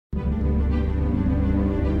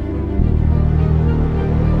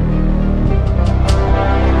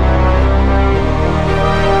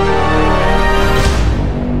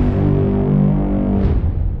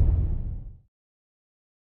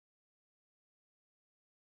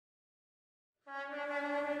নমস্কার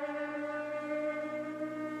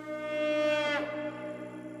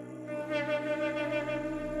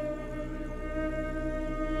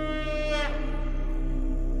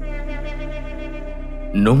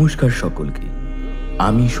সকলকে,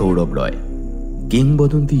 আমি সৌরভ রয়।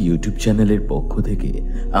 কিংবদন্তি ইউটিউব চ্যানেলের পক্ষ থেকে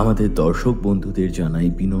আমাদের দর্শক বন্ধুদের জানাই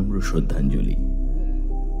বিনম্র শ্রদ্ধাঞ্জলি।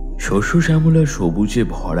 শস্য শ্যামলার সবুজে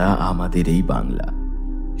ভরা আমাদের এই বাংলা,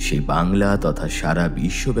 সে বাংলা তথা সারা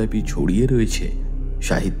বিশ্বব্যাপী ছড়িয়ে রয়েছে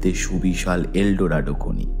সাহিত্যের সুবিশাল এলডোরাডো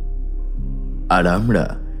খনি। আর আমরা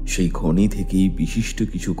সেই খনি থেকেই বিশিষ্ট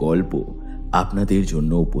কিছু গল্প আপনাদের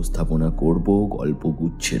জন্য উপস্থাপনা করব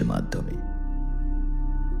গল্পগুচ্ছের মাধ্যমে।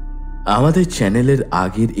 আমাদের চ্যানেলের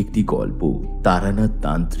আগের একটি গল্প তারানাথ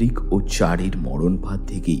তান্ত্রিক ও চারির মরণফাঁদ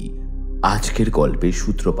থেকেই আজকের গল্পের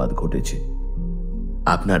সূত্রপাত ঘটেছে।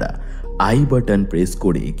 আপনারা আই বাটন প্রেস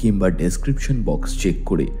করে কিংবা ডেসক্রিপশন বক্স চেক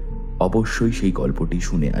করে অবশ্যই সেই গল্পটি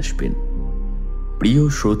শুনে আসবেন। প্রিয়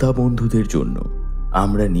শ্রোতা বন্ধুদের জন্য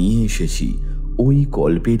আমরা নিয়ে এসেছি ওই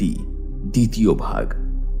গল্পেরই দ্বিতীয় ভাগ,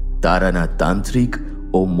 তারানাথ তান্ত্রিক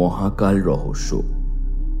ও মহাকাল রহস্য।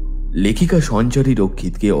 লেখিকা সঞ্চারী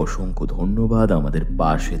রক্ষিতকে অসংখ্য ধন্যবাদ আমাদের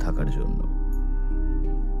পাশে থাকার জন্য।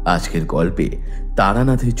 আজকের গল্পে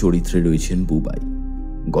তারানাথের চরিত্রে রয়েছেন বুবাই,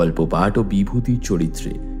 গল্প পাঠ ও বিভূতির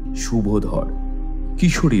চরিত্রে শুভধর,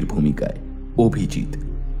 কিশোরীর ভূমিকায় অভিজিৎ,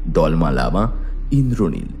 দলমা লামা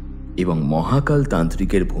ইন্দ্রনীল এবং মহাকাল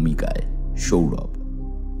তান্ত্রিকের ভূমিকায় সৌরভ।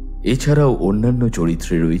 এছাড়াও অন্যান্য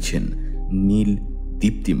চরিত্রে রয়েছেন নীল,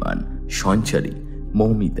 দীপ্তিমান, সঞ্চারী,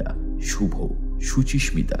 মৌমিতা, শুভ,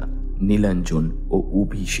 সুচিস্মিতা, নীলাঞ্জন ও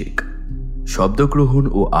অভিষেক। শব্দগ্রহণ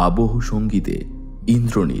ও আবহ সঙ্গীতে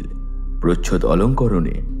ইন্দ্রনীল, প্রচ্ছদ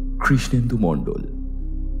অলঙ্করণে কৃষ্ণেন্দু মণ্ডল।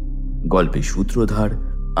 গল্পে সূত্রধার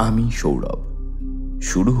আমি সৌরভ।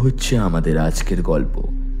 শুরু হচ্ছে আমাদের আজকের গল্প,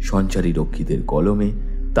 সঞ্চারী রক্ষিতের কলমে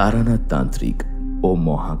তারানাথ তান্ত্রিক ও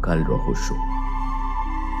মহাকাল রহস্য।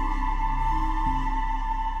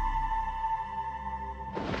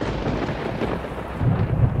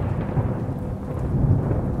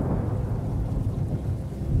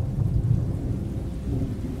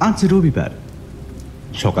 আজ রবিবার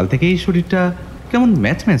সকাল থেকেই শরীরটা কেমন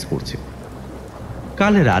ম্যাচ ম্যাচ করছে।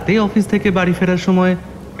 কাল রাতে অফিস থেকে বাড়ি ফেরার সময়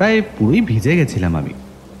প্রায় পুরোই ভিজে গেছিলাম আমি,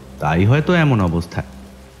 তাই হয়তো এমন অবস্থা।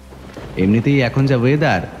 এমনিতেই এখন যা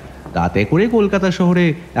ওয়েদার, তাতে করে কলকাতা শহরে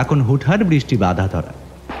এখন হুটহাট বৃষ্টি বাধা ধরা।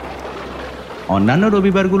 অন্যান্য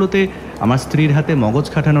রবিবারগুলোতে আমার স্ত্রীর হাতে মগজ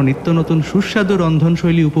খাটানো নিত্য নতুন সুস্বাদু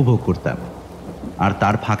রন্ধনশৈলী উপভোগ করতাম, আর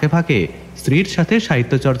তার ফাঁকে ফাঁকে স্ত্রীর সাথে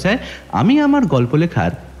সাহিত্য চর্চায় আমি আমার গল্প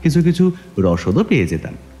লেখার কিছু কিছু রসদও পেয়ে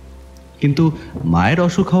যেতাম। কিন্তু মায়ের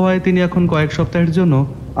অসুখ হওয়ায় তিনি এখন কয়েক সপ্তাহের জন্য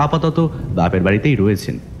আপাতত বাপের বাড়িতেই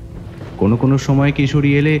রয়েছেন। কোনো কোনো সময়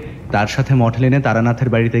কিশোরী এলে তার সাথে মঠলেনে তারানাথের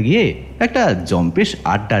বাড়িতে গিয়ে একটা জম্পেশ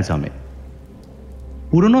আড্ডা জমে।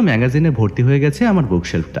 পুরনো ম্যাগাজিনে ভর্তি হয়ে গেছে আমার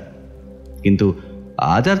বুকশেলফটা, কিন্তু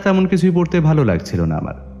আজ আর তেমন কিছুই পড়তে ভালো লাগছিল না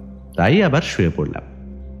আমার, তাই আবার শুয়ে পড়লাম।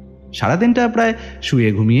 সারাদিনটা প্রায় শুয়ে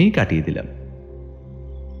ঘুমিয়েই কাটিয়ে দিলাম।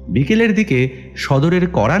 বিকেলের দিকে সদরের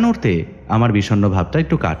কড়া নড়তে আমার বিষণ্ণ ভাবটা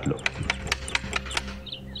একটু কাটল।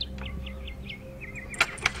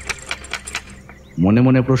 মনে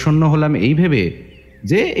মনে প্রসন্ন হলাম এই ভেবে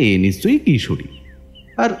যে এ নিশ্চয়ই কিশোরী,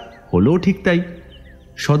 আর হলো ঠিক তাই।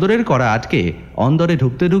 সদরের কড়া আটকে অন্দরে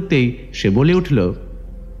ঢুকতে ঢুকতেই সে বলে উঠল,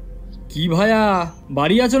 কি ভায়া,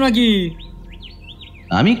 বাড়ি আছো নাকি?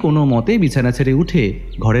 আমি কোনো মতে বিছানা ছেড়ে উঠে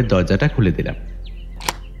ঘরের দরজাটা খুলে দিলাম।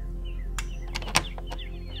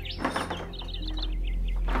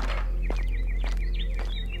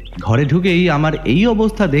 ঘরে ঢুকেই আমার এই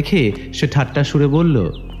অবস্থা দেখে সে ঠাট্টা সুরে বলল,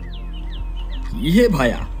 কি হে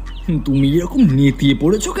ভায়া, তুমি এরকম নেতিয়ে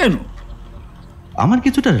পড়েছো কেন? আমার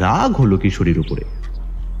কিছুটা রাগ হলো কিশোরীর উপরে।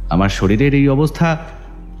 আমার শরীরের এই অবস্থা,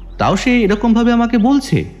 তাও সে এরকম ভাবে আমাকে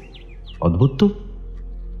বলছে। অদ্ভুত তো।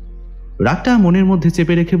 রাগটা মনের মধ্যে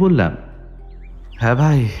চেপে রেখে বললাম, হ্যাঁ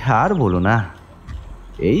ভাই, আর বলো না,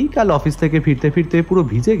 এই কাল অফিস থেকে ফিরতে ফিরতে পুরো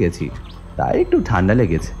ভিজে গেছি, তাই একটু ঠান্ডা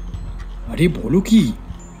লেগেছে। আরে বলো কি,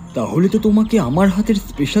 তাহলে তো তোমাকে আমার হাতের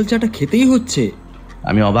স্পেশাল চাটা খেতেই হচ্ছে।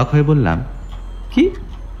 আমি অবাক হয়ে বললাম, কি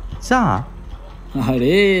চা?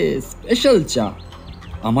 আরে স্পেশাল চা।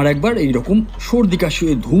 আমার একবার এইরকম সর্দি কাশি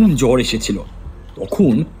হয়ে ধুম জ্বর এসেছিল,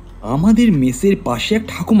 তখন আমাদের মেসের পাশে এক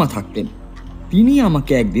ঠাকুমা থাকতেন, তিনি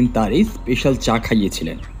আমাকে একদিন তার এই স্পেশাল চা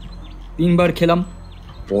খাইয়েছিলেন। 3 বার খেলাম।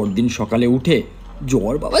 পরদিন সকালে উঠে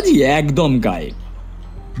জ্বর বাবাজি একদম গায়েব।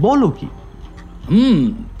 বলো কি?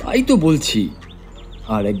 তাই তো বলছি।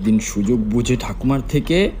 আর একদিন সুযোগ বুঝে ঠাকুমার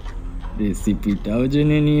থেকে রেসিপিটাও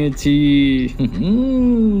জেনে নিয়েছি।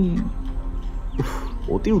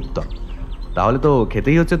 অতি উত্তম। তাহলে তো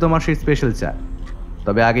খেতেই হচ্ছে তোমার সেই স্পেশাল চা।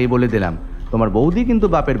 তবে আগেই বলে দিলাম, তোমার বৌদি কিন্তু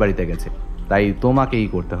বাপের বাড়িতে গেছে, তাই তোমাকেই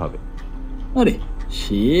করতে হবে। আরে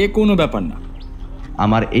সে কোনো ব্যাপার না।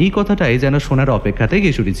 আমার এই কথাটাই যেন শোনার অপেক্ষাতে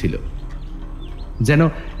কিশোরী ছিল। যেন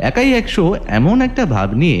একাই 100 এমন একটা ভাব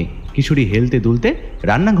নিয়ে কিশোরী হেলতে দুলতে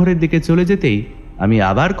রান্নাঘরের দিকে চলে যেতেই আমি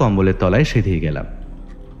আবার কম্বলের তলায় সেধিয়ে গেলাম।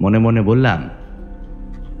 মনে মনে বললাম,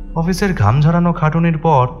 অফিসের ঘাম ঝরানো খাটুনির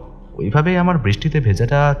পর ওইভাবেই আমার বৃষ্টিতে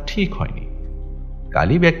ভেজাটা ঠিক হয়নি।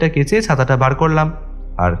 কালই ব্যাগটা কেচে ছাতাটা বার করলাম,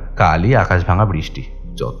 আর কালই আকাশ ভাঙা বৃষ্টি,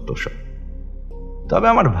 যত সব। তবে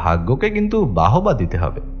আমার ভাগ্যকে কিন্তু বাহবা দিতে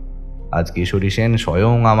হবে। আজ কিশোরী সেন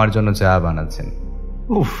স্বয়ং আমার জন্য চা বানাচ্ছেন।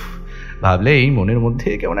 উফ, ভাবলেই মনের মধ্যে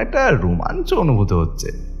কেমন একটা রোমাঞ্চ অনুভূত হচ্ছে।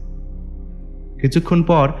 কিছুক্ষণ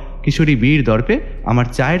পর কিশোরী বীর দর্পে আমার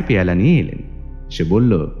চায়ের পেয়ালা নিয়ে এলেন। সে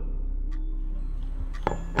বলল,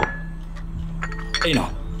 এই না,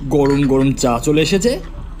 গরম গরম চা চলে এসেছে,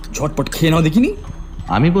 ঝটপট খেয়ে নাও দেখিনি।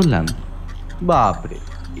 আমি বললাম, বাপরে,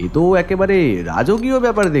 এ তো একেবারে রাজকীয়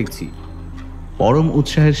ব্যাপার দেখছি। পরম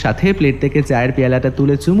উৎসাহের সাথে প্লেট থেকে চায়ের পেয়ালাটা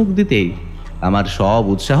তুলে চুমুক দিতেই আমার সব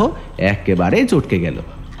উৎসাহ একেবারে চটকে গেল।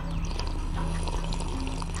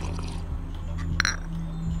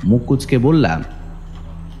 মুখ কুচকে বললাম,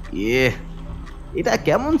 এটা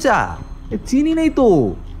কেমন চা? চিনি নেই তো।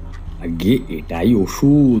 আগে এটাই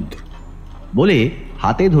ওষুধ। বলে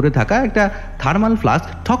হাতে ধরে থাকা একটা থার্মাল ফ্লাস্ক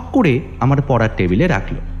ঠক করে আমার পড়ার টেবিলে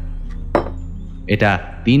রাখল। এটা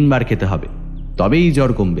 3 বার খেতে হবে, তবেই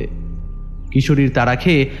জ্বর কমবে। কিশোরীর তাড়া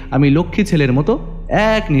খেয়ে আমি লক্ষ্মী ছেলের মতো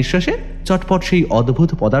এক নিঃশ্বাসে চটপট সেই অদ্ভুত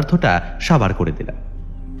পদার্থটা সাবার করে দিলাম।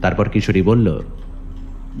 তারপর কিশোরী বলল,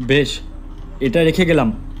 বেশ, এটা রেখে গেলাম,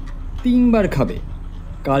 3 বার খাবে।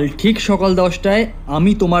 কাল ঠিক সকাল 10টায়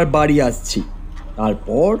আমি তোমার বাড়ি আসছি,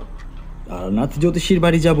 তারপর তারানাথ জ্যোতিষীর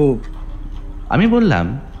বাড়ি যাব। আমি বললাম,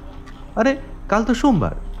 আরে কাল তো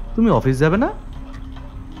সোমবার, তুমি অফিস যাবে না?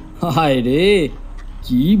 হায় রে,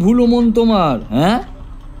 কি ভুলো মন তোমার, হ্যাঁ?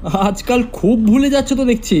 আজকাল খুব ভুলে যাচ্ছ তো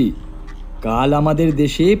দেখছি। কাল আমাদের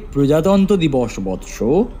দেশে প্রজাতন্ত্র দিবস বৎস,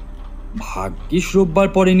 ভাগ্যিস রোববার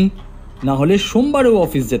পড়েনি, না হলে সোমবারেও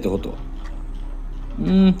অফিস যেতে হতো।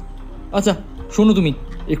 আচ্ছা শোনো, তুমি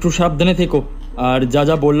একটু সাবধানে থেকো, আর যা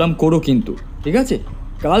যা বললাম করো কিন্তু, ঠিক আছে?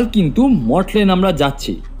 কাল কিন্তু মটলেন আমরা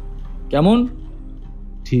যাচ্ছি, কেমন?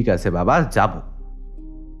 ঠিক আছে বাবা, যাব।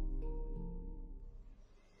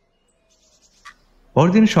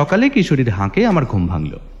 পরদিন সকালে কিশোরীর হাঁকে আমার ঘুম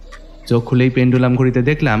ভাঙল। চোখ খুলেই পেন্ডুলাম ঘড়িতে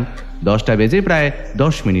দেখলাম 10টা বেজে প্রায়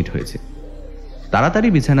 10 মিনিট হয়েছে। তাড়াতাড়ি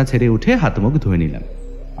বিছানা ছেড়ে উঠে হাত মুখ ধুয়ে নিলাম।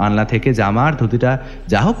 আনলা থেকে জামা আর ধুতিটা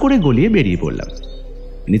যা হোক করে গলিয়ে বেরিয়ে পড়লাম।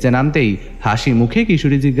 নিচে নামতেই হাসি মুখে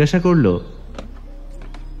কিশোরী জিজ্ঞাসা করলো,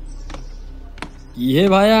 কি হে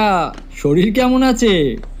ভাইয়া, শরীর কেমন আছে?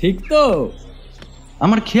 ঠিক তো?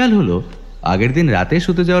 আমার খেয়াল হলো আগের দিন রাতে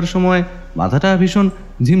শুতে যাওয়ার সময় মাথাটা ভীষণ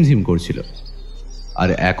ঝিমঝিম করছিল, আর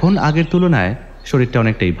এখন আগের তুলনায় শরীরটা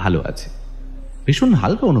অনেকটাই ভালো আছে, ভীষণ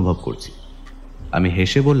হালকা অনুভব করছি। আমি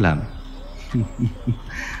হেসে বললাম,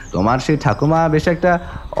 তোমার সেই ঠাকুমা বেশ একটা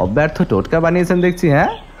অব্যর্থ টোটকা বানিয়েছেন দেখছি।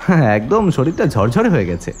 হ্যাঁ, একদম শরীরটা ঝরঝরে হয়ে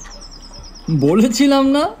গেছে। বলেছিলাম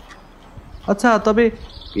না? আচ্ছা, তবে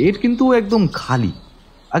পেট কিন্তু একদম খালি।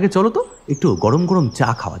 আগে চলো তো একটু গরম গরম চা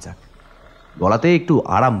খাওয়া যাক, গলাতে একটু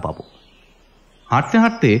আরাম পাবো। হাঁটতে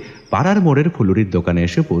হাঁটতে পাড়ার মোড়ের ফুলুরির দোকানে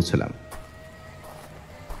এসে পৌঁছলাম।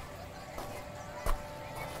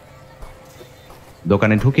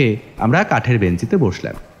 দোকানে ঢুকে আমরা কাঠের বেঞ্চিতে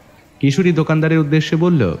বসলাম। কিশোরী দোকানদারের উদ্দেশ্যে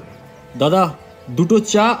বলল, দাদা 2টো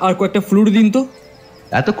চা আর কয়েকটা ফ্লুর দিন তো।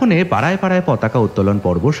 এতক্ষণে পাড়ায় পাড়ায় পতাকা উত্তোলন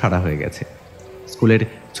পর্ব সারা হয়ে গেছে। স্কুলের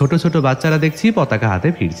ছোট ছোট বাচ্চারা দেখছি পতাকা হাতে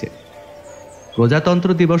ফিরছে। প্রজাতন্ত্র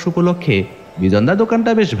দিবস উপলক্ষে বিজনদা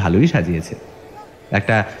দোকানটা বেশ ভালোই সাজিয়েছে।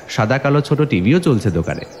 একটা সাদা কালো ছোট টিভিও চলছে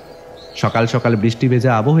দোকানে। সকাল সকাল বৃষ্টি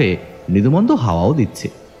ভেজা আবহে মৃদুমন্দ হাওয়াও দিচ্ছে।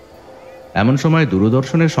 এমন সময়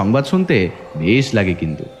দূরদর্শনের সংবাদ শুনতে বেশ লাগে।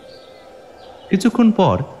 কিন্তু কিছুক্ষণ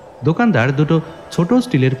পর দোকানদার 2টো ছোট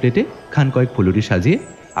স্টিলের প্লেটে খান কয়েক ফুলুরি সাজিয়ে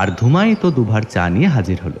আর ধুমাই তো 2 ভার চা নিয়ে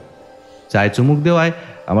হাজির হলো। চায়ে চুমুক দেওয়ায়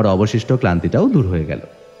আমার অবশিষ্ট ক্লান্তিটাও দূর হয়ে গেল।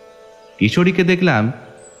 কিশোরীকে দেখলাম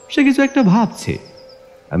সে কিছু একটা ভাবছে।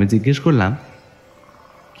 আমি জিজ্ঞেস করলাম,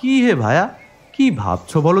 কি হে ভায়া, কি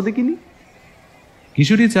ভাবছো বলো দেখিনি?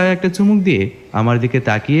 কিশোরী চায়ে একটা চুমুক দিয়ে আমার দিকে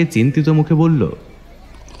তাকিয়ে চিন্তিত মুখে বলল,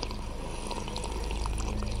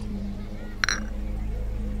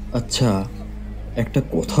 আচ্ছা একটা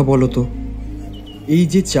কথা বলো তো, এই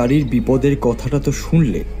যে চারির বিপদের কথাটা তো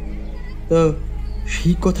শুনলে, তা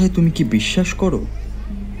সেই কথায় তুমি কি বিশ্বাস করো?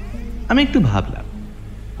 আমি একটু ভাবলাম।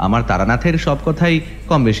 আমার তারানাথের সব কথাই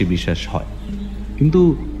কম বেশি বিশ্বাস হয়, কিন্তু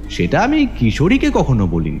সেটা আমি কিশোরীকে কখনো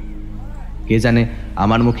বলিনি। কে জানে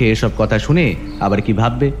আমার মুখে এসব কথা শুনে আবার কি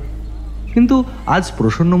ভাববে। কিন্তু আজ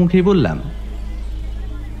প্রসন্ন মুখেই বললাম,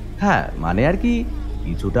 হ্যাঁ মানে আর কি,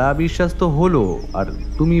 কিছুটা বিশ্বাস তো হলো। আর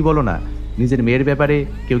তুমি বলো না, নিজের মেয়ের ব্যাপারে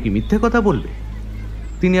কেউ কি মিথ্যে কথা বলবে?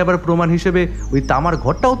 তিনি আবার প্রমাণ হিসেবে ওই তামার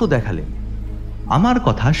ঘরটাও তো দেখালেন। আমার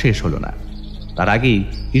কথা শেষ হলো না, তার আগেই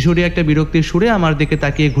কিশোরী একটা বিরক্তির সুরে আমার দিকে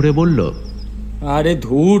তাকিয়ে ঘুরে বলল, আরে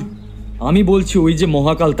ধুর, আমি বলছি ওই যে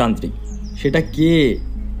মহাকাল তান্ত্রিক, সেটা কে,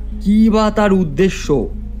 কি বা তার উদ্দেশ্য?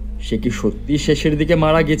 সে কি সত্যি শেষের দিকে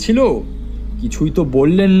মারা গেছিল? কিছুই তো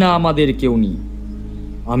বললেন না আমাদের কেউ নি।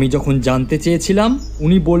 আমি যখন জানতে চেয়েছিলাম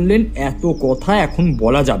উনি বললেন এত কথা এখন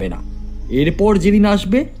বলা যাবে না, এরপর যেদিন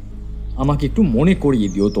আসবে আমাকে একটু মনে করিয়ে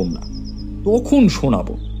দিও তোমরা, তখন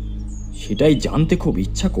শোনাবো। সেটাই জানতে খুব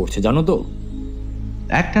ইচ্ছা করছে জানো তো।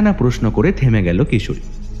 একটানা প্রশ্ন করে থেমে গেল কিশোরী,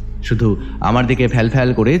 শুধু আমার দিকে ফ্যাল ফ্যাল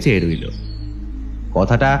করে চেয়ে রইল।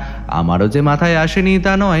 কথাটা আমারও যে মাথায় আসেনি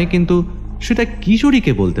তা নয়, কিন্তু সেটা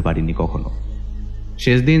কিশোরীকে বলতে পারিনি কখনো।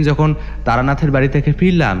 শেষ দিন যখন তারানাথের বাড়ি থেকে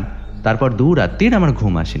ফিরলাম, তারপর 2 রাত্রির আমার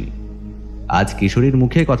ঘুম আসেনি। আজ কিশোরীর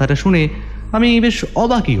মুখে কথাটা শুনে আমি বেশ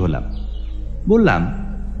অবাকই হলাম। বললাম,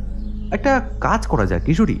 একটা কাজ করা যাক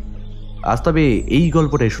কিশোরী, আজ তবে এই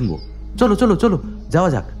গল্পটাই শুনবো। চলো চলো চলো, যাওয়া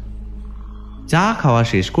যাক। চা খাওয়া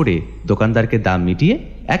শেষ করে দোকানদারকে দাম মিটিয়ে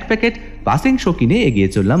 1 প্যাকেট পাসিং শো কিনে এগিয়ে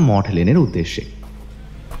চললাম মঠ লেনের উদ্দেশ্যে।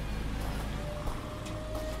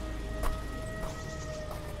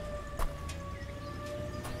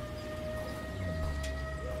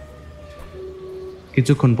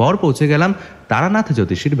 কিছুক্ষণ পর পৌঁছে গেলাম তারানাথ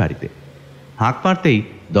জ্যোতিষীর বাড়িতে। হাঁক মারতেই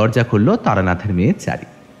দরজা খুলল তারানাথের মেয়ে চারি।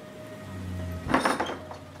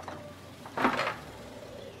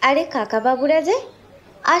 আরে কাকা বাবুরা যে,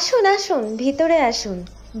 আসুন আসুন, ভিতরে আসুন,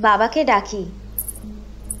 বাবাকে ডাকি।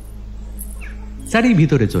 চারি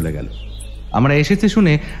ভিতরে চলে গেল। আমরা এসেছি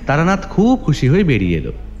শুনে তারানাথ খুব খুশি হয়ে বেরিয়ে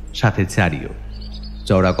এলো, সাথে চারিও।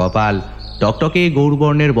 চওড়া কপাল, টকটকে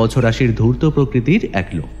গৌরবর্ণের বছরাশির ধূর্ত প্রকৃতির এক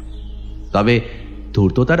লোক। তবে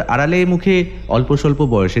ধূর্ততার আড়ালে মুখে অল্প স্বল্প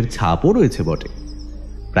বয়সের ছাপও রয়েছে বটে।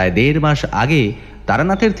 প্রায় 1.5 মাস আগে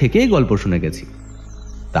তারানাথের থেকে গল্প শুনে গেছি,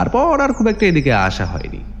 তারপর আর খুব একটা এদিকে আসা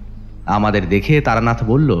হয়নি। আমাদের দেখে তারানাথ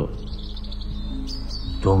বলল,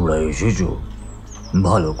 তোমরা এসেছো,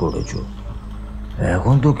 ভালো করেছো।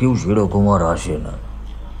 এখন তো কেউ সেরকম আর আসে না,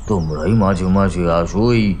 তোমরাই মাঝে মাঝে আসো,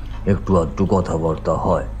 একটু আধটু কথাবার্তা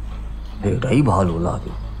হয়, এটাই ভালো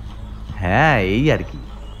লাগে। হ্যাঁ এই আর কি,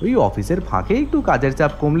 ওই অফিসের ফাঁকে একটু কাজের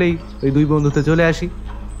চাপ কমলেই ওই 2 বন্ধুতে চলে আসি।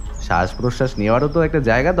 শ্বাস প্রশ্বাস নেওয়ারও তো একটা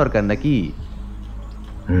জায়গা দরকার নাকি?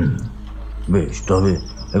 বেশ, তবে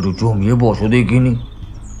একটু জমিয়ে বসো দেখিনি।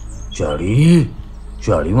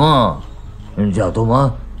 চারিমা, যা তো মা,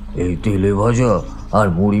 এই তেলে ভাজা আর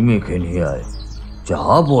মুড়ি মেখে নিয়ে আয়, চা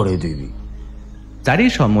পরে দিবি।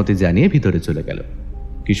 চারির সম্মতি জানিয়ে ভিতরে চলে গেল।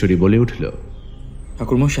 কিশোরী বলে উঠল,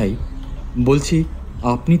 ঠাকুরমশাই, বলছি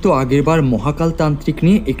আপনি তো আগেরবার মহাকাল তান্ত্রিক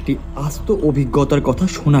নিয়ে একটি আস্ত অভিজ্ঞতার কথা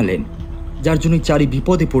শোনালেন, যার জন্য চারি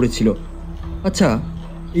বিপদে পড়েছিল। আচ্ছা,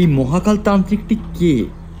 এই মহাকাল তান্ত্রিকটি কে,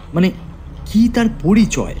 মানে কি তার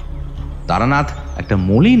পরিচয়? তারানাথ একটা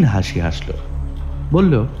মলিন হাসি হাসল,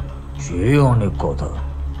 বলল, সে অনেক কথা।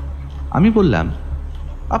 আমি বললাম,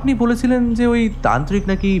 আপনি বলেছিলেন যে ওই তান্ত্রিক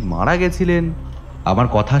নাকি মারা গেছিলেন। আমার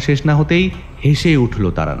কথা শেষ না হতেই হেসে উঠল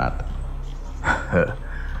তারানাথ।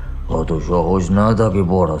 অত সহজ না তাকে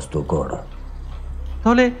পরাস্ত করা।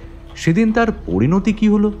 তাহলে সেদিন তার পরিণতি কি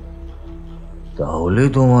হলো? তাহলে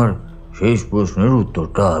তোমার শেষ প্রশ্নের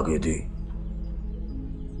উত্তরটা আগে দিই।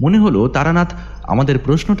 মনে হলো তারানাথ আমাদের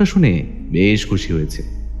প্রশ্নটা শুনে বেশ খুশি হয়েছে।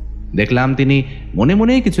 দেখলাম তিনি মনে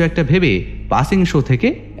মনে কিছু একটা ভেবে পাসিং শো থেকে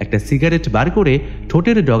একটা সিগারেট বার করে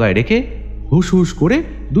ঠোঁটের ডগায় রেখে হুস হুস করে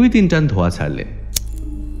 2-3 টান ধোঁয়া ছাড়লেন।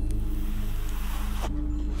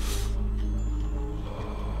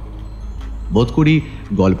 বোধ করি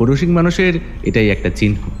গল্পরসিক মানুষের এটাই একটা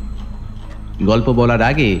চিহ্ন। গল্প বলার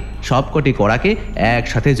আগে সবকটি কড়াকে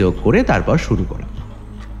একসাথে যোগ করে তারপর শুরু করা।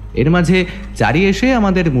 এর মাঝে চারি এসে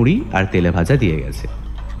আমাদের মুড়ি আর তেলে ভাজা দিয়ে গেছে।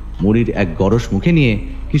 মুড়ির এক গরস মুখে নিয়ে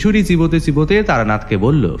কিশোরী চিবোতে চিবোতে তারানাথকে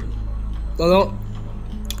বলল,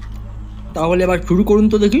 তাহলে এবার শুরু করুন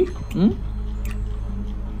তো দেখি।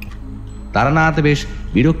 তারানাথ বেশ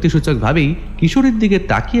বিরক্তিসূচক ভাবেই কিশোরীর দিকে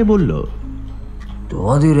তাকিয়ে বলল,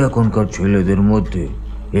 তোমাদের এখনকার ছেলেদের মধ্যে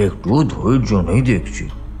একটু ধৈর্য নেই দেখছি।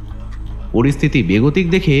 পরিস্থিতি বেগতিক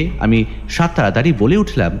দেখে আমি তাড়াতাড়ি বলে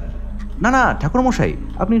উঠলাম, না না ঠাকুরমশাই,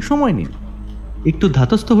 আপনি সময় নিন। একটু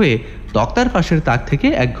ধাতস্থ হয়ে তক্তার পাশের তাক থেকে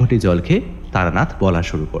 1 ঘটি জল খেয়ে তারানাথ বলা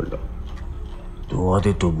শুরু করল,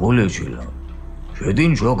 তোমাদের তো বলেছিলাম,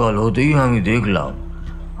 সেদিন সকাল হতেই আমি দেখলাম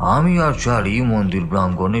আমি আর চারি মন্দির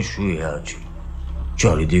প্রাঙ্গণে শুয়ে আছি।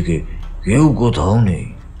 চারিদিকে কেউ কোথাও নেই,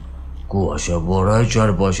 কুয়াশা ভরায়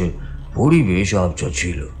চারপাশে পরিবেশ আবছা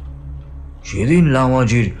ছিল। সেদিন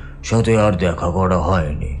লামাজির সাথে আর দেখা করা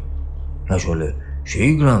হয়নি। আসলে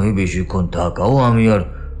সেই গ্রামে বেশিক্ষণ থাকাও আমি আর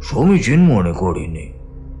সমীচীন মনে করিনি।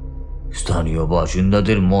 স্থানীয়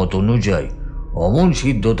বাসিন্দাদের মত অনুযায়ী অমন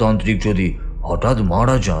সিদ্ধতান্ত্রিক যদি হঠাৎ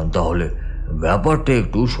মারা যান তাহলে ব্যাপারটা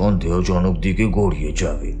একটু সন্দেহজনক দিকে গড়িয়ে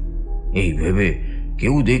যাবে। এই ভেবে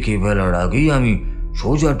কেউ দেখে ফেলার আগেই আমি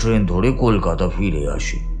সোজা ট্রেন ধরে কলকাতা ফিরে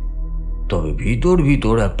আসি। তবে ভিতর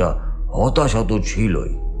ভিতর একটা হতাশা তো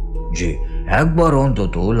ছিলই যে একবার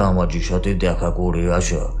অন্তত লামাজির সাথে দেখা করে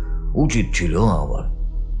আসা উচিত ছিল আমার।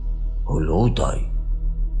 হলো তাই।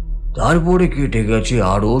 তারপরে কেটে গেছে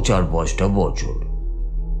আরো 4-5টা বছর।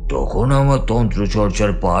 তখন আমার তন্ত্র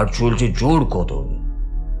চর্চার পাঠ চলছে জোর কদমে,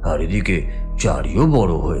 আর এদিকে চারিও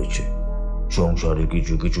বড় হয়েছে, সংসারে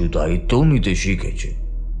কিছু কিছু দায়িত্বও নিতে শিখেছে।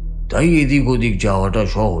 তাই এদিক ওদিক যাওয়াটা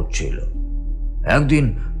সহজ ছিল। একদিন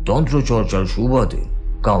তন্ত্র চর্চার সুবাদে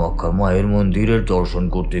কামাখ্যা মায়ের মন্দিরের দর্শন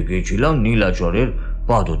করতে গিয়েছিলাম নীলাচলের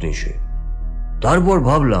পাদদেশে। তারপর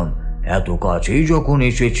ভাবলাম এত কাছেই যখন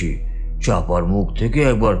এসেছি চাপার মুখ থেকে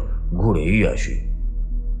একবার ঘুরেই আসি।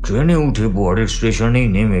 ট্রেনে উঠে পরের স্টেশনেই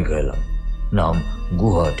নেমে গেলাম, নাম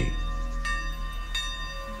গুয়াহাটি।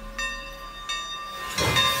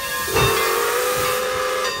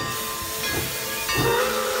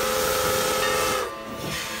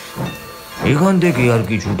 এখান থেকে আর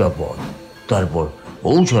কিছুটা পথ, তারপর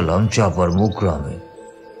পৌঁছালাম চাপার মুখ গ্রামে।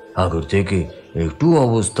 আগের থেকে একটু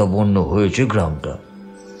অবস্থাপন্ন হয়েছে গ্রামটা।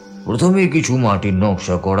 প্রথমে কিছু মাটির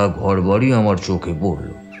নকশা করা ঘর বাড়ি আমার চোখে পড়ল।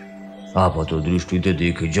 আপাত দৃষ্টিতে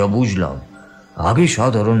দেখে যা বুঝলাম, আগে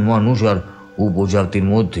সাধারণ মানুষ আর উপজাতির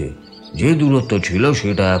মধ্যে যে দূরত্ব ছিল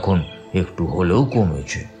সেটা এখন একটু হলেও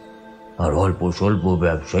কমেছে, আর অল্প স্বল্প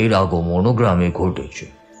ব্যবসায়ীর আগমনও গ্রামে ঘটেছে।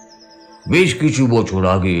 বেশ কিছু বছর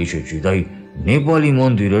আগে এসেছি, তাই নেপালি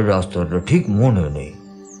মন্দিরের রাস্তাটা ঠিক মনে নেই।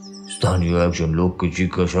 স্থানীয় একজন লোককে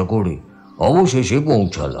জিজ্ঞাসা করে অবশেষে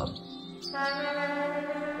পৌঁছালাম।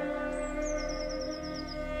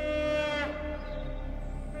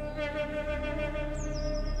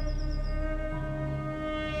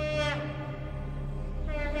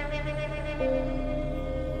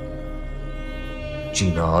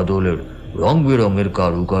 চীনা আদলের রং বেরঙের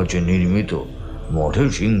কারুকার্যে নির্মিত মঠের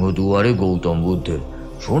সিংহ দুয়ারে গৌতম বুদ্ধের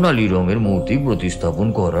সোনালী রঙের মূর্তি প্রতিস্থাপন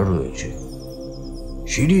করা রয়েছে।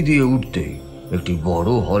 সিঁড়ি দিয়ে উঠতেই একটি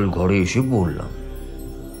বড় হল ঘরে এসে পড়লাম।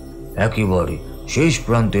 একেবারে শেষ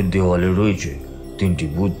প্রান্তের দেওয়ালে রয়েছে 3টি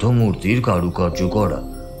বুদ্ধ মূর্তির কারুকার্য করা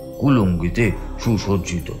কুলঙ্গিতে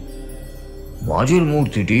সুসজ্জিত। মাঝের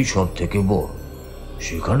মূর্তিটি সব থেকে বড়।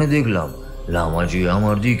 সেখানে দেখলাম লামাজি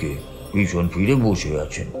আমার দিকে পিছন ফিরে বসে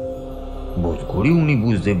আছেন। বোধ করি উনি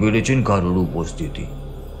বুঝতে পেরেছেন কারোর উপস্থিতি।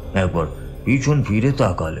 একবার পিছন ফিরে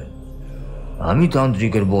তাকালেন। আমি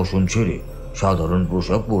তান্ত্রিকের বসন ছেড়ে সাধারণ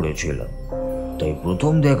পোশাক পরেছিলাম, তাই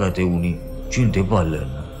প্রথম দেখাতে উনি চিনতে পারলেন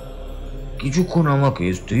না। কিছুক্ষণ আমাকে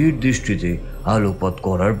স্থির দৃষ্টিতে আলোকপাত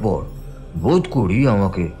করার পর বোধ করি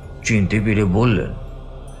আমাকে চিনতে পেরে বললেন,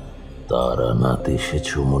 তারানাথ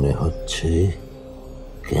এসেছো মনে হচ্ছে।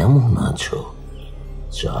 কেমন আছো?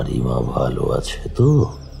 চারিমা ভালো আছে তো?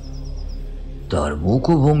 তার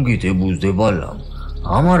মুখভঙ্গিতে বুঝতে পারলাম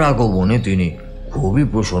আমার আগমনে তিনি খুবই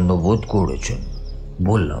প্রসন্ন বোধ করেছেন।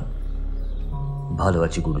 বললাম, ভালো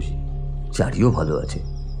আছি গুরুজি, চারিও ভালো আছে।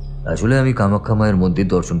 আসলে আমি কামাখ্যা মায়ের মন্দির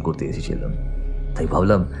দর্শন করতে এসেছিলাম, তাই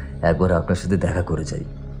ভাবলাম একবার আপনার সাথে দেখা করে যাই।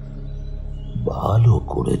 ভালো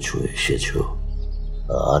করেছো এসেছো।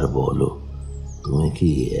 আর বলো, তুমি কি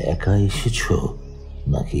একা এসেছো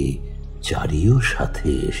নাকি চারিও সাথে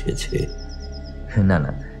এসেছে? না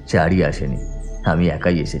না, চারি আসেনি, আমি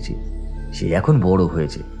একাই এসেছি। সে এখন বড়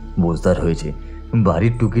হয়েছে, বোঝদার হয়েছে,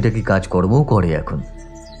 বাড়ির টুকিটাকি কাজকর্মও করে এখন।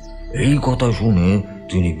 এই কথা শুনে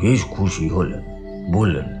তিনি বেশ খুশি হলেন।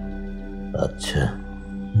 বললেন, আচ্ছা,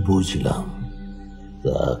 বুঝলাম।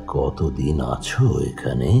 তা কতদিন আছো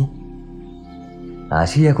এখানে?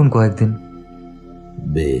 আসি এখন কয়েকদিন।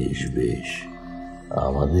 বেশ বেশ,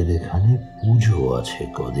 আমাদের এখানে পুজো আছে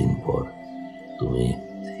কদিন পর, তুমি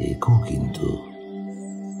থেকো কিন্তু।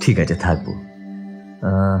 ঠিক আছে, থাকবো।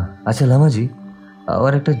 আচ্ছা লামাজি,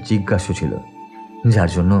 আমার একটা জিজ্ঞাসা ছিল, যার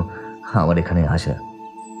জন্য আমার এখানে আসা।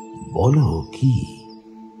 বলো কি?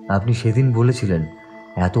 আপনি সেদিন বলেছিলেন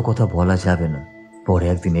এত কথা বলা যাবে না, পরে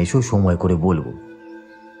একদিন এসো সময় করে বলবো।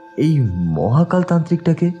 এই মহাকাল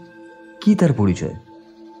তান্ত্রিকটাকে কি তার পরিচয়?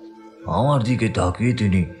 আমার দিকে তাকিয়ে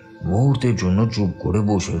তিনি মুহূর্তের জন্য চুপ করে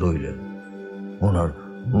বসে রইলেন। ওনার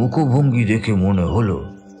মুখভঙ্গি দেখে মনে হলো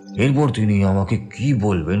এরপর তিনি আমাকে কি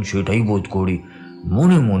বলবেন সেটাই বোধ করি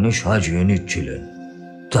মনে মনে সাজিয়ে নিচ্ছিলেন।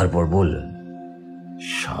 তারপর বললেন,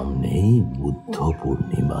 সামনেই বুদ্ধ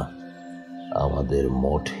পূর্ণিমা। আমাদের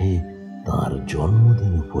মঠে তার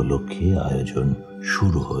জন্মদিন উপলক্ষে আয়োজন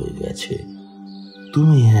শুরু হয়ে গেছে।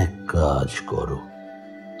 তুমি এক কাজ করো,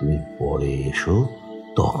 তুমি পরে এসো,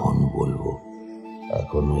 তখন বলবো।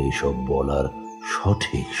 এখনো এইসব বলার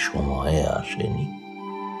সঠিক সময় আসেনি।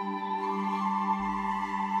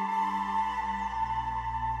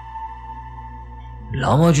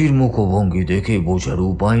 লামাজির মুখভঙ্গি দেখে বোঝার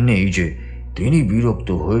উপায় নেই যে তিনি বিরক্ত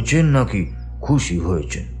হয়েছেন নাকি খুশি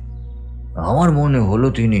হয়েছেন। আমার মনে হলো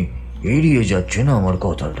তিনি এড়িয়ে যাচ্ছেন আমার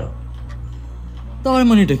কথাটা। তার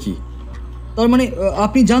মানেটা কি? তার মানে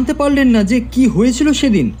আপনি জানতে পারলেন না যে কি হয়েছিল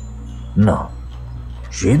সেদিন? না,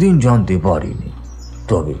 সেদিন জানতে পারিনি,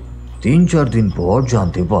 তবে 3-4 দিন পর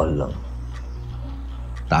জানতে পারলাম।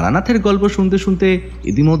 তারানাথের গল্প শুনতে শুনতে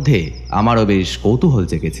ইতিমধ্যে আমারও বেশ কৌতূহল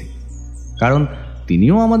জেগেছে, কারণ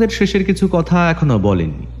তিনিও আমাদের শেষের কিছু কথা এখনো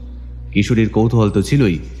বলেননি। কিশোরীর কৌতূহল তো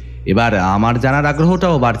ছিলই, এবার আমার জানার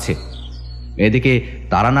আগ্রহটাও বাড়ছে। এদিকে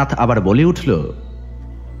তারানাথ আবার বলে উঠল,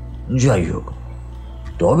 যাই হোক,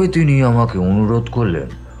 তবে তিনি আমাকে অনুরোধ করলেন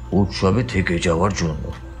উৎসবে থেকে যাওয়ার জন্য,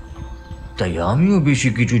 তাই আমিও বেশি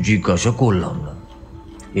কিছু জিজ্ঞাসা করলাম না।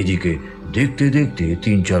 এদিকে দেখতে দেখতে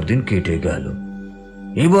 3-4 দিন কেটে গেল।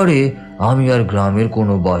 এবারে আমি আর গ্রামের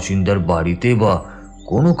কোনো বাসিন্দার বাড়িতে বা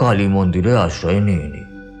কোনো কালী মন্দিরে আশ্রয় নিইনি।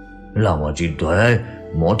 লামাজির দয়ায়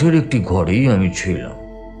মঠের একটি ঘরেই আমি ছিলাম।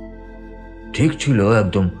 ঠিক ছিল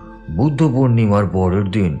একদম বুদ্ধ পূর্ণিমার পরের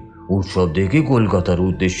দিন উৎসব দেখে কলকাতার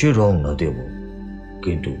উদ্দেশ্যে রওনা দেব,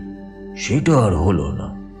 কিন্তু সেটা আর হলো না।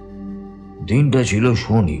 দিনটা ছিল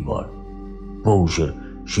শনিবার। পৌষের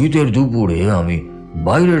শীতের দুপুরে আমি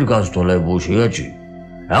বাইরের গাছতলায় বসে আছি,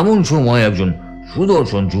 এমন সময় একজন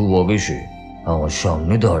সুদর্শন যুবক এসে আমার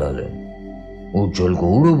সামনে দাঁড়ালেন। উজ্জ্বল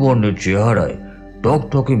গৌরবর্ণের চেহারায়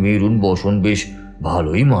টকটকে মেরুন বসন বেশ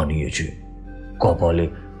ভালোই মানিয়েছে। কপালে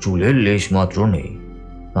চুলের লেশ মাত্র নেই।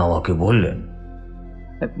 আমাকে বললেন,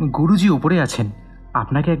 গুরুজি উপরে আছেন,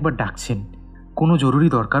 আপনাকে একবার ডাকছেন, কোনো জরুরি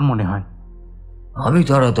দরকার মনে হয়। আমি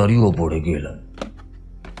তাড়াতাড়ি ওপরে গেলাম।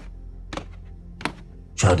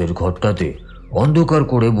 ছাদের ঘরটাতে অন্ধকার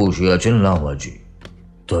করে বসে আছেন লামাজি,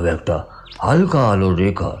 তবে একটা হালকা আলোর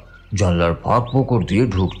রেখা জানলার ফাঁক ফোকর দিয়ে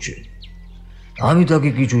ঢুকছে। আমি তাকে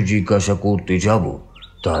কিছু জিজ্ঞাসা করতে যাব,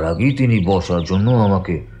 তার আগেই তিনি বসার জন্য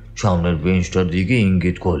আমাকে সামনের বেঞ্চটার দিকে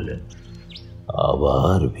ইঙ্গিত করলেন।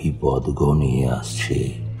 আবার বিপদ ঘনিয়ে আসছে।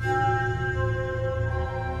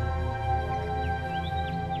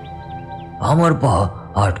 আমার পা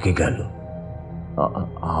আটকে গেল।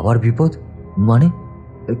 আবার বিপদ? মানে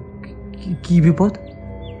কি বিপদ?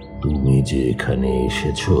 তুমি যে এখানে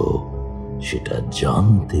এসেছো সেটা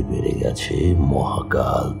জানতে পেরে গেছে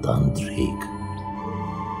মহাকাল তান্ত্রিক।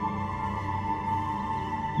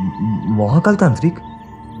 মহাকাল তান্ত্রিক?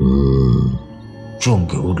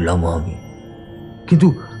 চমকে উঠলাম আমি। কিন্তু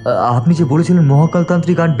আপনি যে বলেছিলেন মহাকাল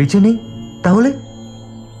তান্ত্রিক আর বেঁচে নেই, তাহলে?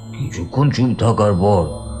 কিছুক্ষণ চুপ থাকার পর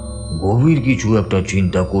গভীর কিছু একটা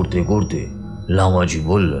চিন্তা করতে করতে লামাজি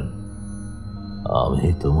বললেন, আমি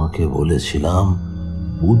তোমাকে বলেছিলাম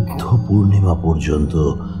বুদ্ধ পূর্ণিমা পর্যন্ত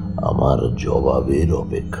আমার জবাবের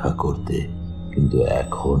অপেক্ষা করতে, কিন্তু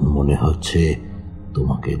এখন মনে হচ্ছে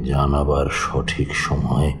তোমাকে জানাবার সঠিক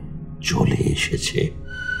সময় চলে এসেছে।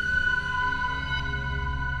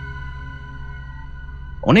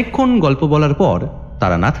 অনেকক্ষণ গল্প বলার পর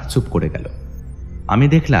তারানাথ চুপ করে গেল। আমি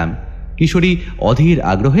দেখলাম কিশোরী অধীর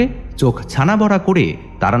আগ্রহে চোখ ছানা বড়া করে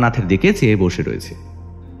তারানাথের দিকে চেয়ে বসে রয়েছে।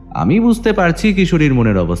 আমি বুঝতে পারছি কিশোরীর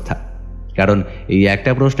মনের অবস্থা, কারণ এই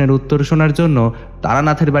একটা প্রশ্নের উত্তর শোনার জন্য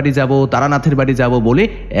তারানাথের বাড়ি যাব বলে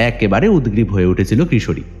একেবারে উদ্গ্রীব হয়ে উঠেছিল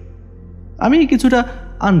কিশোরী। আমি কিছুটা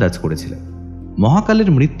আন্দাজ করেছিলাম মহাকালের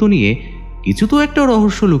মৃত্যু নিয়ে কিছু তো একটা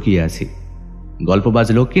রহস্য লুকিয়ে আছে। গল্প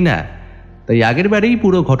বাজলো কিনা, তাই আগের বারেই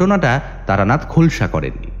পুরো ঘটনাটা তারানাথ খোলসা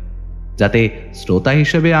করেননি, যাতে শ্রোতা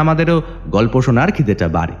হিসেবে আমাদেরও গল্প শোনার খিদেটা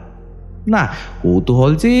বাড়ে। না,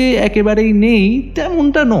 কৌতূহল যে একেবারেই নেই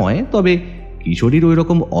তেমনটা নয়, তবে কিশোরীর ওই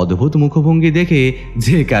রকম অদ্ভুত মুখভঙ্গি দেখে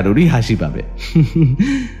যে কারোরই হাসি পাবে।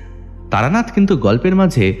 তারানাথ কিন্তু গল্পের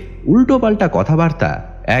মাঝে উল্টো পাল্টা কথাবার্তা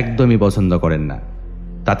একদমই পছন্দ করেন না,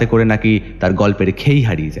 তাতে করে নাকি তার গল্পের খেই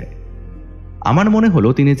হারিয়ে যায়। আমার মনে হলো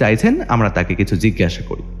তিনি চাইছেন আমরা তাকে কিছু জিজ্ঞাসা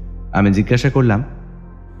করি। আমি জিজ্ঞাসা করলাম,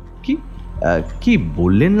 কি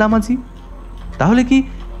বললেন লামাজি? তাহলে কি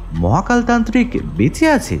মহাকাল তান্ত্রিক বেঁচে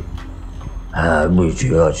আছে? হ্যাঁ, বেঁচে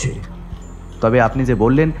আছে। তবে আপনি যে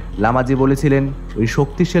বললেন লামাজি বলেছিলেন ওই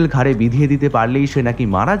শক্তিশাল ঘাড়ে বিধিয়ে দিতে পারলেই সে নাকি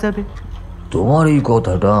মারা যাবে। তোমার এই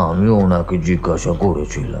কথাটা আমি ওনাকে জিজ্ঞাসা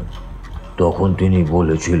করেছিলাম, তখন তিনি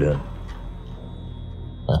বলেছিলেন,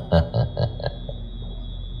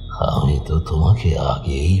 আমি তো তোমাকে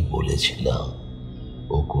আগেই বলেছিলাম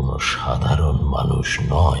ও কোনো সাধারণ মানুষ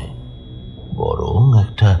নয়, বরং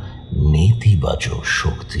একটা নেতিবাচক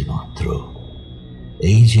শক্তি মাত্র।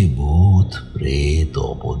 এই যে ভূত প্রেত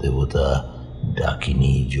অপদেবতা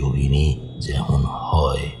ডাকিনী যোগিনী যেমন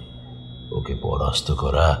হয়, ওকে পরাস্ত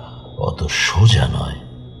করা অত সোজা নয়।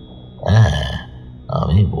 হ্যাঁ,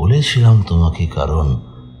 আমি বলেছিলাম তোমাকে, কারণ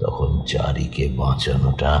তখন চারিকে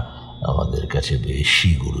বাঁচানোটা আমাদের কাছে বেশি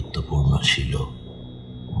গুরুত্বপূর্ণ ছিল।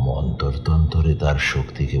 মন্ত্রতন্ত্রে তার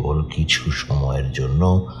শক্তি কেবল কিছু সময়ের জন্য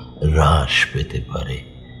হ্রাস পেতে পারে,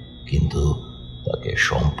 কিন্তু তাকে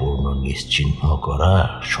সম্পূর্ণ নিশ্চিহ্ন করা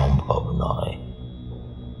সম্ভব নয়।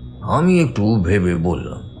 আমি একটু ভেবে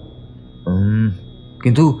বললাম,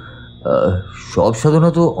 কিন্তু সব সাধনা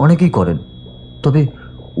তো অনেকেই করেন, তবে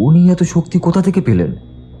উনি এত শক্তি কোথা থেকে পেলেন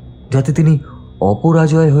যাতে তিনি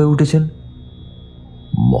অপরাজয় হয়ে উঠেছেন?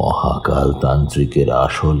 মহাকাল তান্ত্রিকের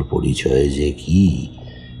আসল পরিচয় যে কি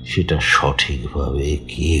সেটা সঠিকভাবে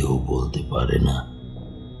কেউ বলতে পারে না।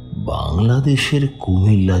 বাংলাদেশের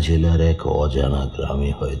কুমিল্লা জেলার এক অজানা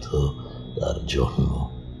গ্রামে হয়তো তার জন্ম।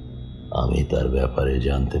 আমি তার ব্যাপারে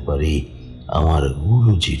জানতে পারি আমার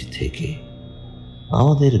গুরুজির থেকে।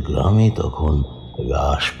 আমাদের গ্রামে তখন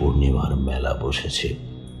রাস পূর্ণিমার মেলা বসেছে।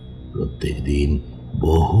 প্রত্যেক দিন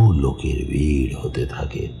বহু লোকের ভিড় হতে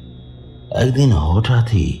থাকে। একদিন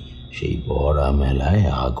হঠাৎই সেই বড়া মেলায়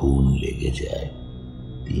আগুন লেগে যায়,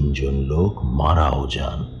 3 জন লোক মারাও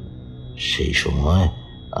যান। সেই সময়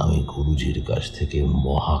আমি গুরুজির কাছ থেকে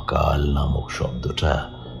মহাকাল নামক শব্দটা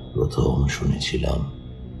প্রথম শুনেছিলাম।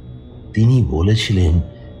 তিনি বলেছিলেন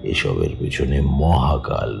এসবের পেছনে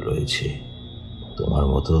মহাকাল রয়েছে। তোমার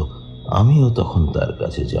মতো আমিও তখন তার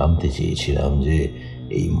কাছে জানতে চেয়েছিলাম যে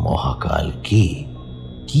এই মহাকাল কে,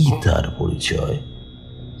 কি তার পরিচয়।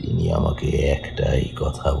 তিনি আমাকে একটাই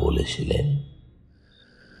কথা বলেছিলেন,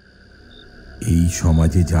 এই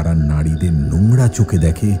সমাজে যারা নারীদের নোংরা চোখে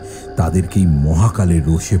দেখে তাদেরকেই মহাকালের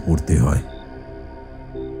রোষে পড়তে হয়।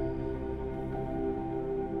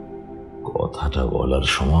 কথাটা বলার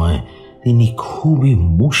সময় তিনি খুবই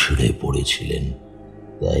মুষড়ে পড়েছিলেন,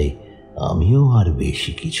 তাই আমিও আর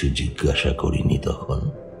বেশি কিছু জিজ্ঞাসা করিনি তখন।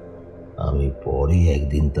 আমি পরে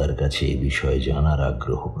একদিন তার কাছে এ বিষয়ে জানার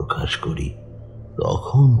আগ্রহ প্রকাশ করি।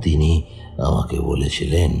 তখন তিনি আমাকে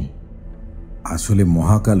বলেছিলেন, আসলে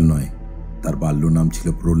মহাকাল নয়, তার বাল্য নাম ছিল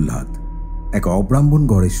প্রহ্লাদ, এক অব্রাহ্মণ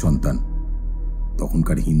ঘরের সন্তান।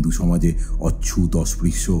 তখনকার হিন্দু সমাজে অচ্ছুত,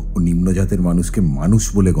 অস্পৃশ্য ও নিম্নজাতের মানুষকে মানুষ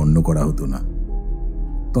বলে গণ্য করা হতো না।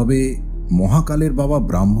 তবে মহাকালের বাবা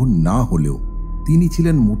ব্রাহ্মণ না হলেও তিনি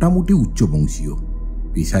ছিলেন মোটামুটি উচ্চবংশীয়।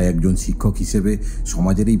 পেশায় একজন শিক্ষক হিসেবে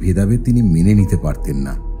সমাজের এই ভেদাভেদ তিনি মেনে নিতে পারতেন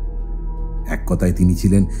না। এক কথায় তিনি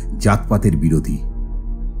ছিলেন জাতপাতের বিরোধী।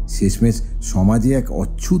 শেষমেশ সমাজে এক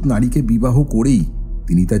অচ্ছুত নারীকে বিবাহ করেই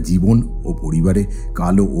তিনি তার জীবন ও পরিবারে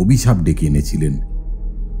কালো অভিশাপ ডেকে এনেছিলেন।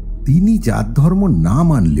 তিনি জাত ধর্ম না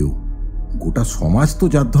মানলেও গোটা সমাজ তো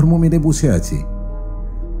জাত ধর্ম মেনে বসে আছে,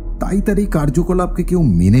 তাই তার এই কার্যকলাপকে কেউ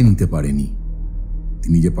মেনে নিতে পারেনি।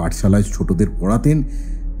 তিনি যে পাঠশালায় ছোটদের পড়াতেন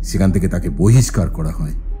সেখান থেকে তাকে বহিষ্কার করা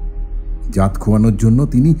হয়। জাত খোয়ানোর জন্য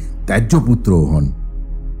তিনি ত্যায্যপুত্রও হন।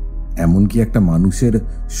 এমনকি একটা মানুষের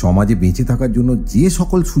সমাজে বেঁচে থাকার জন্য যে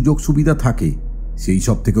সকল সুযোগ সুবিধা থাকে সেই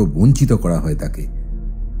সব থেকেও বঞ্চিত করা হয় তাকে।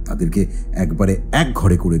 তাদেরকে একবারে এক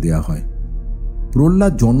ঘরে করে দেয়া হয়।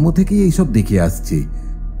 প্রহ্লাদ জন্ম থেকেই এইসব দেখে আসছে।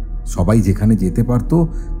 সবাই যেখানে যেতে পারত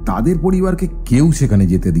তাদের পরিবারকে কেউ সেখানে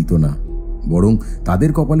যেতে দিত না, বরং তাদের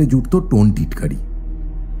কপালে জুটত টোন টিটকারি।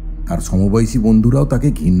 তার সমবয়সী বন্ধুরাও তাকে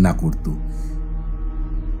ঘৃণা করত।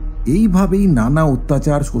 এইভাবেই নানা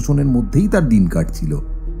অত্যাচার শোষণের মধ্যেই তার দিন কাটছিল।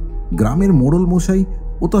 গ্রামের মোড়ল মশাই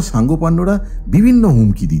ও তার সাঙ্গপান্নরা বিভিন্ন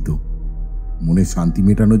হুমকি দিত। মনে শান্তি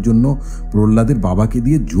মেটানোর জন্য প্রহ্লাদের বাবাকে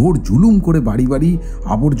দিয়ে জোর জুলুম করে বাড়ি বাড়ি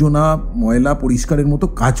আবর্জনা ময়লা পরিষ্কারের মতো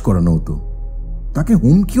কাজ করানো হতো। তাকে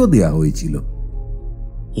হুমকিও দেয়া হয়েছিল,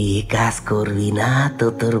 এ কাজ করবি না তো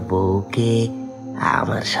তোর বউকে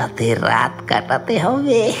আমার সাথে রাত কাটাতে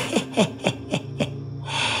হবে।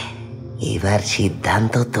 এবার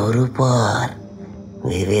সিদ্ধান্ত তোর উপর,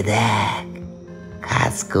 ভেবে দেখ,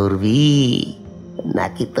 কাজ করবি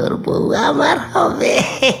নাকি তোর বউ আমার হবে।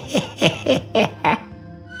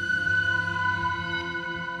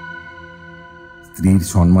 স্ত্রীর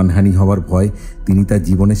সম্মানহানি হওয়ার ভয় তিনি তার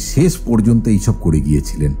জীবনের শেষ পর্যন্ত এইসব করে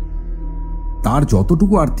গিয়েছিলেন। তার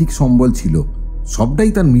যতটুকু আর্থিক সম্বল ছিল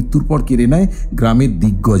সবটাই তার মৃত্যুর পর কেড়ে নেয় গ্রামের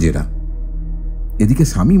দিগ্গজেরা। এদিকে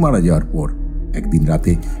স্বামী মারা যাওয়ার পর একদিন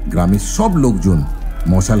রাতে গ্রামের সব লোকজন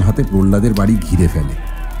মশাল হাতে প্রহ্লাদের বাড়ি ঘিরে ফেলে।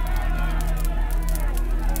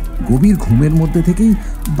 গভীর ঘুমের মধ্যে থেকেই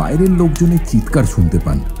বাইরের লোকজনের চিৎকার শুনতে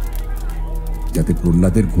পান। যাতে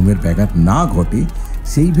প্রহ্লাদের ঘুমের ব্যাঘাত না ঘটে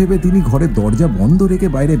সেই ভেবে তিনি ঘরের দরজা বন্ধ রেখে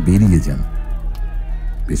বাইরে বেরিয়ে যান।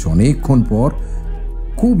 বেশ অনেকক্ষণ পর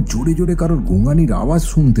খুব জোরে জোরে কারোর গোঙানির আওয়াজ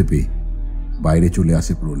শুনতে পেয়ে বাইরে চলে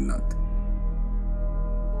আসে প্রহ্লাদ।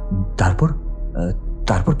 তারপর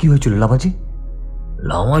তারপর কি হয়েছিল লামাজি?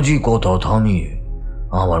 লামাজি কথা থামিয়ে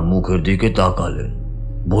আমার মুখের দিকে তাকালেন,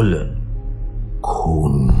 বললেন,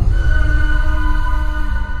 খুন।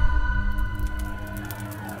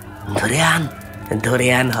 ধরে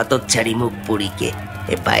আন হতচ্ছাড়ি মুখ পুরীকে,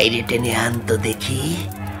 বাইরে টেনে আন তো দেখি।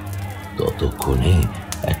 ততক্ষণে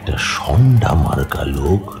একটা ষণ্ডা মার্কা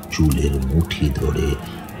লোক চুলের মুঠি ধরে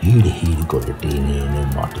হিড় হিড় করে টেনে এনে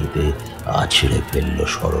মাটিতে আছড়ে ফেলল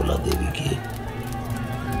সরলা দেবীকে।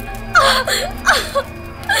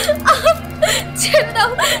 ছেড়ে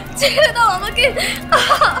দাও, ছেড়ে দাও আমাকে,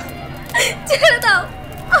 ছেড়ে দাও,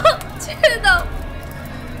 ছেড়ে দাও।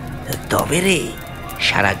 তবে রে,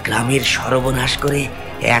 সারা গ্রামের সর্বনাশ করে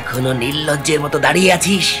এখনো নির্লজ্জের মতো দাঁড়িয়ে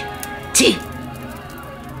আছিস? ছি,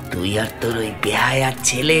 তুই আর তোর ওই বেহায়ার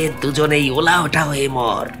ছেলে দুজনেই ওলা ওঠা হয়ে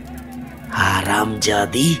মর,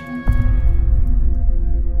 হারামজাদি।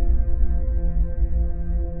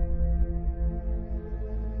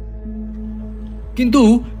 কিন্তু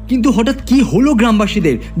কিন্তু হঠাৎ কি হলো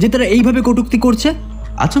গ্রামবাসীদের যে তারা এইভাবে কটূক্তি করছে?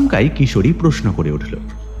 আচমকাই কিশোরী প্রশ্ন করে উঠল।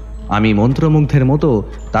 আমি মন্ত্রমুগ্ধের মতো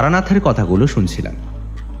তারানাথের কথাগুলো শুনছিলাম।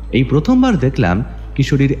 এই প্রথমবার দেখলাম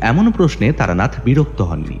কিশোরীর এমন প্রশ্নে তারানাথ বিরক্ত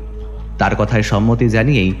হননি। তার কথায় সম্মতি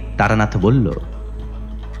জানিয়েই তারানাথ বলল,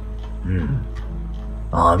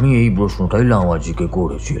 আমি এই প্রশ্নটাই লামাজিকে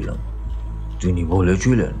করেছিলাম। তিনি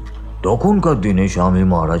বলেছিলেন তখনকার দিনে স্বামী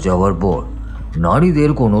মারা যাওয়ার পর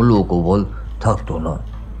নারীদের কোনো লোকবল থাকতো না,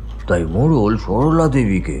 তাই মোড়ল সরলা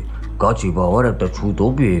দেবীকে কাছে পাওয়ার একটা ছুতো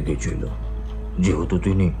পেয়ে গেছিল। যেহেতু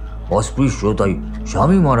তিনি অস্পৃশ্য, তাই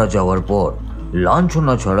স্বামী মারা যাওয়ার পর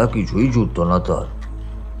লাঞ্ছনা ছাড়া কিছুই জুটত না তার।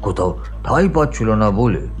 কোথাও ঠাঁই পাচ্ছিল না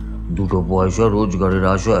বলে দুটো পয়সা রোজগারের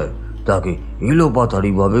আশায় তাকে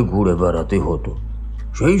এলোপাথারিভাবে ঘুরে বেড়াতে হতো।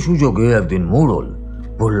 সেই সুযোগে একদিন মোড়ল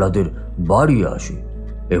প্রহ্লাদের বাড়ি আসে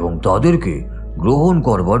এবং তাদেরকে গ্রহণ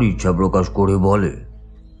করবার ইচ্ছা প্রকাশ করে বলে,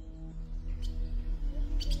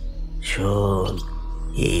 শোন,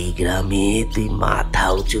 এই গ্রামে তুই মাথা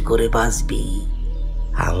উঁচু করে বাঁচবি,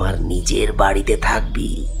 আমার নিজের বাড়িতে থাকবি,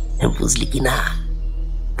 বুঝলি কি না?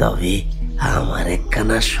 তবে আমার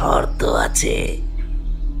একখানা শর্ত আছে।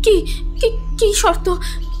 কি কি কি শর্ত?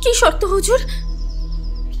 কি শর্ত হুজুর?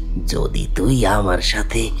 যদি তুই আমার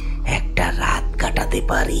সাথে একটা রাত কাটাতে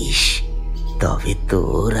পারিস, তবে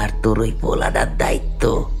তোর আর তোর ওই পোলাটার দায়িত্ব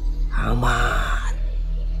আমার।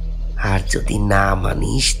 আর যদি না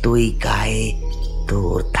মানিস, তুই গায়ে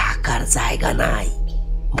তোর থাকার জায়গা নাই।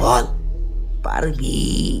 বল, পারবি?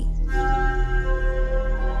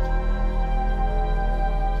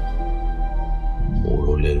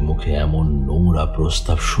 মোড়লের মুখে এমন নোংরা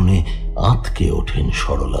প্রস্তাব শুনে আঁতকে ওঠেন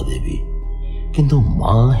সরলা দেবী। কিন্তু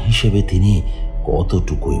মা হিসেবে তিনি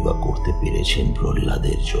কতটুকুই বা করতে পেরেছেন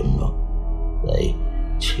প্রহ্লাদের জন্য। তাই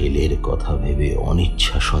ছেলের কথা ভেবে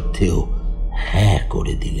অনিচ্ছা সত্ত্বেও হ্যাঁ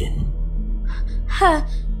করে দিলেন। হ্যাঁ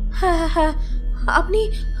হ্যাঁ হ্যাঁ, আপনি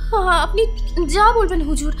আপনি যা বলবেন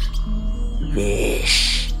হুজুর। বেশ,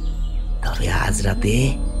 তবে আজ রাতে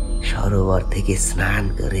সরোবর থেকে স্নান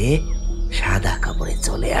করে সাদা কাপড়ে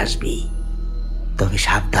চলে আসবি। তবে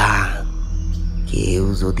সাবধান, কেউ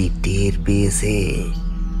যদি টের পেয়েছে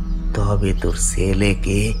তবে তোর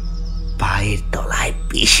ছেলেকে পায়ের তলায়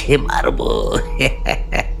পিষে মারবো।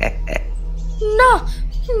 না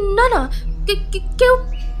না না, কেউ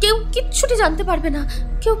কেউ কিচ্ছুটি জানতে পারবে না,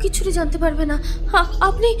 কেউ কিচ্ছুটি জানতে পারবে না।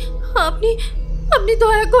 আপনি আপনি আপনি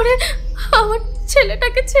দয়া করে আমার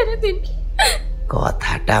ছেলেটাকে ছেড়ে দিন।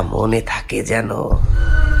 কথাটা মনে থাকে যেন।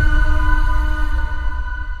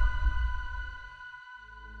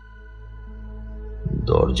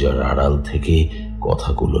 দরজার আড়াল থেকে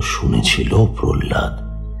কথাগুলো শুনেছিল প্রহ্লাদ,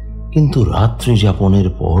 কিন্তু রাত্রি যাপনের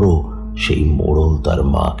পরও সেই মোড়ল তার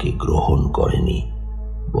মাকে গ্রহণ করেনি,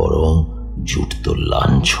 বরং জুটত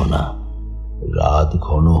লাঞ্ছনা। রাত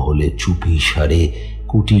ঘন হলে চুপি সারে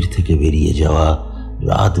কুটির থেকে বেরিয়ে যাওয়া,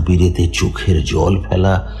 রাত বিরেতে চোখের জল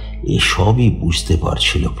ফেলা, এসবই বুঝতে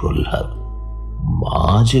পারছিল প্রহ্লাদ। মা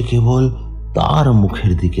যে কেবল তার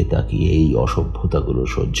মুখের দিকে তাকিয়ে এই অসভ্যতাগুলো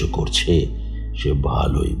সহ্য করছে সে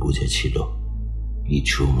ভালোই বুঝেছিল।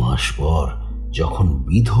 কিছু মাস পর যখন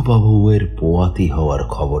বিধবা বউয়ের পোয়াতি হওয়ার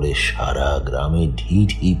খবরে সারা গ্রামে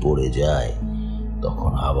ঢিঢি পড়ে যায়,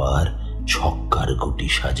 তখন আবার ছক্কার গুটি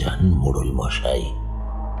সাজান মোড়ল মশাই।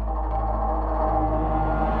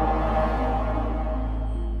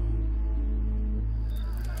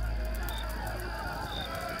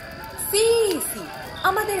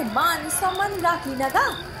 আমাদের মান সম্মান রাখলি না গা?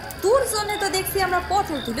 তোর জন্য তো দেখছি আমরা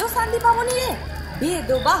পটল তুলেও শান্তি পাবনি রে।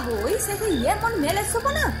 বেদবা হই সেটা এমন মেলে শুভ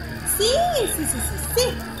না।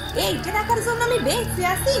 এইটা রাখার জন্য আমি বেঁচে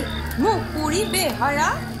আছি? মুখ পুরি বেহারা,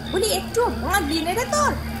 বলি একটু বাঁধলি নে রে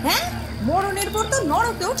তোর, হ্যাঁ? মরণের পর তো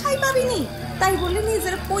নরকেও ঠাই পাবিনি, তাই বললি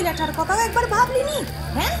নিজের পয়লাটার কথাও একবার ভাবলিনি?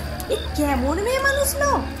 হ্যাঁ, এ কেমন মেয়ে মানুষ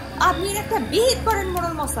লো? আপনি একটা বিহিত করেন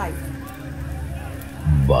মোড়ল মশাই।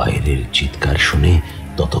 বাইরের চিৎকার শুনে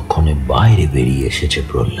ততক্ষণে বাইরে বেরিয়ে এসেছে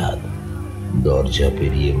প্রহ্লাদ। দরজা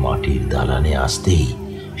পেরিয়ে মাটির দালানে আসতেই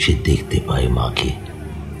সে দেখতে পায় মাকে।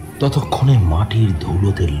 ততক্ষণে মাটির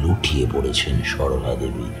ধুলোতে লুটিয়ে পড়েছেন সরলা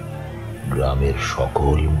দেবী। গ্রামের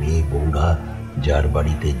সকল মেয়ে বউরা যার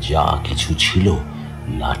বাড়িতে যা কিছু ছিল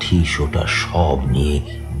লাঠি সোটা সব নিয়ে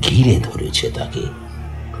ঘিরে ধরেছে তাকে।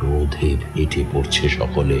 ক্রোধে ফেটে পড়ছে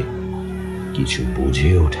সকলে। কিছু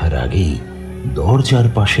বুঝে ওঠার আগেই দরজার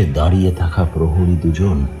পাশে দাঁড়িয়ে থাকা প্রহরী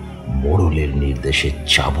দুজন মোড়লের নির্দেশে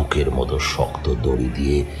চাবুকের মতো শক্ত দড়ি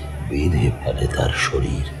দিয়ে বেঁধে ফেলে তার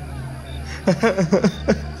শরীর।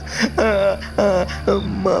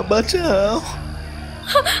 মা বাঁচাও।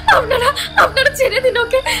 আপনারা ছেড়ে দিন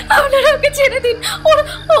ওকে, আপনারা ওকে ছেড়ে দিন।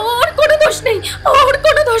 ওর কোনো দোষ নেই, ওর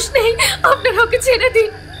কোনো দোষ নেই, আপনারা ওকে ছেড়ে দিন।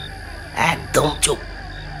 একদম চুপ।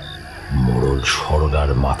 মোড়ল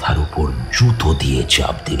সরলার মাথার উপর জুতো দিয়ে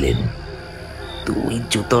চাপ দিলেন। তুই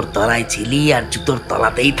জুতোর তলায় ছিলি আর জুতোর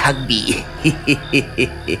তলাতেই থাকবি।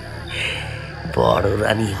 বড়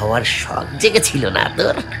রানী হওয়ার শখ জেগেছিল না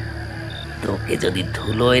তোর? তোকে যদি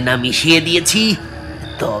ধুলোয় না মিশিয়ে দিয়েছি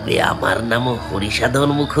তবে আমার নামও হরিসাধন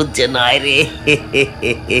মুখুজ্জে নয় রে।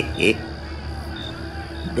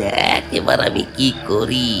 দেখ এবার আমি কি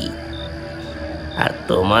করি। আর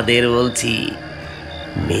তোমাদের বলছি,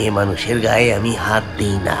 মেয়ে মানুষের গায়ে আমি হাত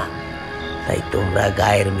দিই না, তাই তোমরা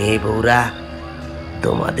গায়ের মেয়ে বউরা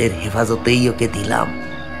তোমাদের হেফাজতেই ওকে দিলাম।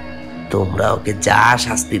 তোমরা ওকে যা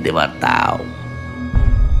শাস্তি দেবার দাও।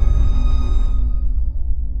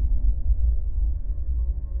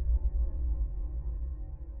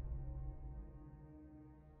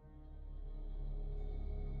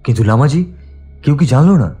 কিন্তু লামাজি, কেউ কি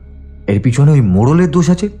জানলো না এর পিছনে ওই মোড়লের দোষ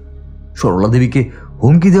আছে? সরলা দেবীকে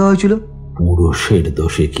হুমকি দেওয়া হয়েছিল। পুরুষের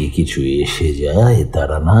দোষে কি কিছু এসে যায়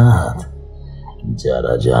তারানাথ?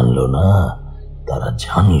 যারা জানলো না তারা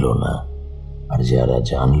জানলো না, আর যারা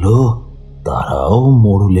জানলো তারাও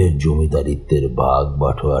মোড়লের জমিদারিত্বের ভাগ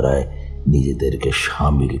বাটোয়ারায় নিজেদেরকে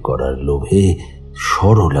সামিল করার লোভে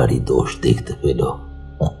সরলারই দোষ দেখতে পেল।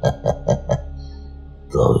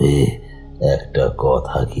 তবে একটা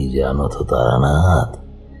কথা কি জানো তো তারানাথ,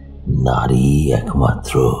 নারী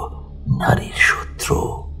একমাত্র নারীর শত্রু।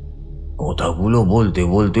 কথাগুলো বলতে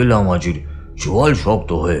বলতে লামাজির চোয়াল শক্ত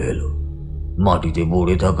হয়ে এলো। মাটিতে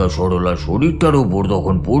পড়ে থাকা সরলার শরীরটার উপর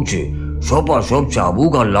তখন পড়ছে সপাসপ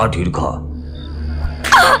চাবুক আর লাঠির ঘা।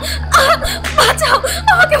 বাঁচাও,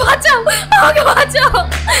 আমাকে বাঁচাও, আমাকে বাঁচাও,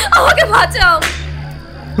 আমাকে বাঁচাও।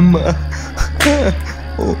 মা,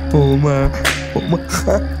 ও মা, ও মা,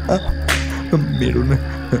 মেরো না,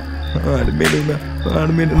 আর মেরো না, আর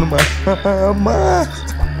মেরো না মা।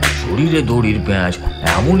 শরীরে দড়ির প্যাঁচ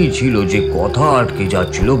এমনই ছিল যে কথা আটকে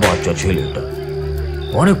যাচ্ছিল বাচ্চা ছেলেটা।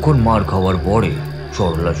 অনেকক্ষণ মার খাওয়ার পরে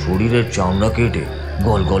সরলার শরীরের চামড়া কেটে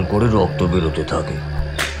গল গল করে রক্ত বেরোতে থাকে।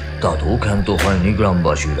 তাতেও ক্ষান্ত হয়নি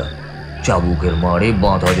গ্রামবাসীরা। চাবুকের মারে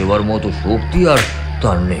বাঁধা দেওয়ার মতো শক্তি আর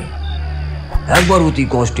তার নেই। একবার অতি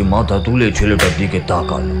কষ্টে মাথা তুলে ছেলেটার দিকে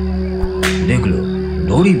তাকালো, দেখলো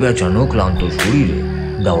দড়ি পেঁচানো ক্লান্ত শরীরে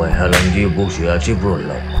দাওয়ায় হেলান দিয়ে বসে আছে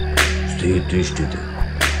প্রহ্লাদ স্থির দৃষ্টিতে।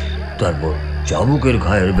 তারপর চাবুকের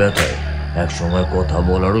ঘায়ের ব্যথায় একসময় কথা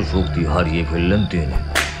বলারও শক্তি হারিয়ে ফেললেন তিনি।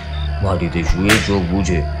 মাটিতে শুয়ে চোখ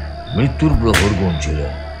বুঝে মৃত্যুর প্রহর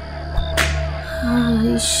গুনছিলেন।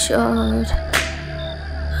 ঈশ্বর,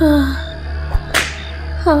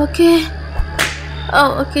 আমাকে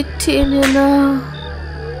আমাকে টেনে নাও,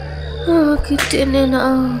 আমাকে টেনে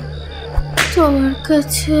নাও তোমার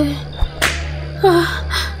কাছে।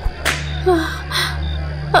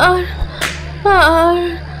 আর আর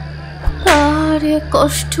আর এ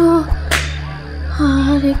কষ্ট,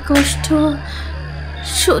 আর এ কষ্ট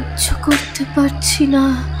সহ্য করতে পারছি না।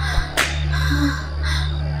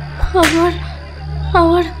 আমার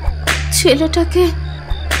আমার ছেলেটাকে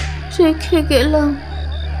রেখে গেলাম।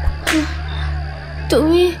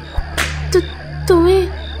 তুমি তুমি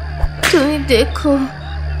তুমি দেখো,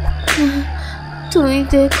 তুমি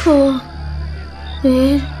দেখো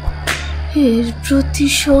এর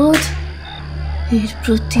প্রতিশোধ, এর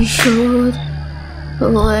প্রতিশোধ ও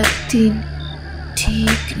একদিন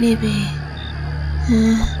ঠিক নেবে।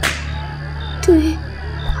 তুই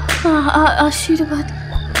আশীর্বাদ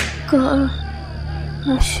কর,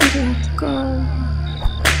 আশীর্বাদ কর।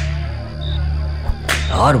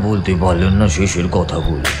 আর বলতে পারলেন না শেষের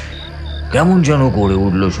কথাগুলো। কেমন যেন করে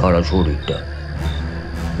উঠল সারা শরীরটা।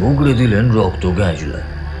 উগড়ে দিলেন রক্ত গ্যাঁজলা।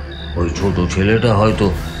 ওই ছোট ছেলেটা হয়তো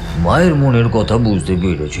মায়ের মনের কথা বুঝতে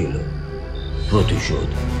পেরেছিল। প্রতিশোধ,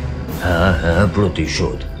 হ্যাঁ হ্যাঁ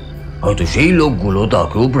প্রতিশোধ। হয়তো সেই লোকগুলো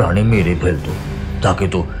তাকেও প্রাণে মেরে ফেলতো, তাকে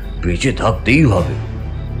তো বেঁচে থাকতেই হবে।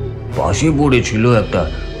 পাশে পড়েছিল একটা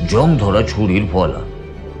জং ধরা ছুরির ফলা,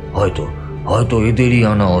 হয়তো হয়তো এদেরই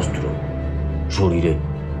আনা অস্ত্র। শরীরে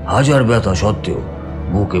হাজার ব্যথা সত্ত্বেও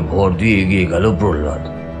বুকে ভর দিয়ে এগিয়ে গেল প্রহ্লাদ।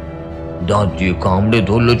 দাঁত দিয়ে কামড়ে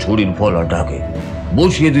ধরল ছুরির ফলাটাকে,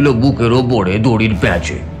 বসিয়ে দিল বুকের ওপরে দড়ির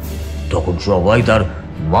প্যাঁচে। তখন সবাই তার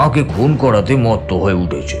মাকে খুন করাতে মত্ত হয়ে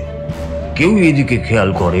উঠেছে। কেউ এদিকে খেয়াল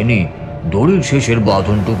করেনি দড়ির শেষের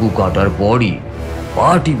বাঁধনটুকু কাটার পরই পা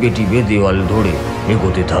টিপে টিপে দেওয়াল ধরে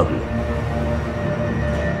এগোতে থাকল।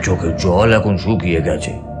 চোখের জল এখন শুকিয়ে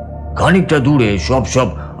গেছে। খানিকটা দূরে সব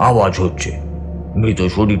আওয়াজ হচ্ছে। মৃত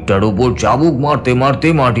শরীরটার ওপর চাবুক মারতে মারতে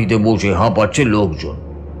মাটিতে বসে হাঁপাচ্ছে লোকজন।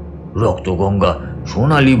 রক্তগঙ্গা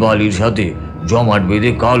সোনালি বালির সাথে জমাট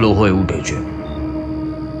বেঁধে কালো হয়ে উঠেছে।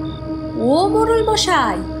 ও মোড়ল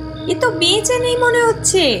মশাই, এ তো বেঁচে নেই মনে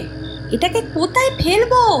হচ্ছে। এটাকে কোথায়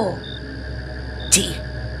ফেলবো? জি,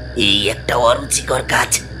 এই একটা অরুচিকর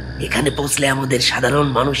কাজ। এখানে পৌঁছলে আমাদের সাধারণ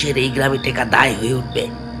মানুষের এই গ্রামে টেকা দায় হয়ে উঠবে।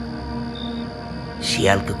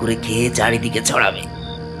 শিয়াল কুকুরে খেয়ে চারিদিকে ছড়াবে।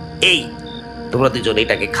 এই, তোমরা দুজন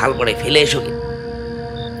এটাকে খাল করে ফেলে এসো।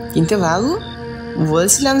 কিন্তু বাবু,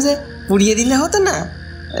 বলছিলাম যে পুড়িয়ে দিলে হতো না?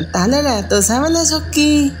 তাহলে এত ঝামেলা সব কি?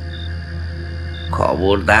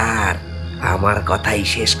 খবরদার, আমার কথাই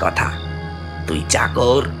শেষ কথা। তুই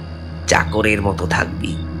চাকরের মতো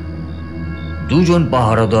থাকবি। দুজন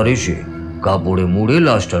পাহারাদার এসে কাপড়ে মুড়ে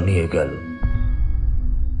লাশটা নিয়ে গেল।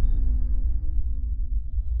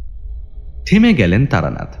 থেমে গেলেন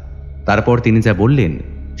তারানাথ। তারপর তিনি যা বললেন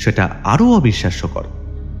সেটা আরো অবিশ্বাস্যকর।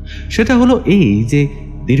 সেটা হলো এই যে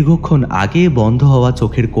দীর্ঘক্ষণ আগে বন্ধ হওয়া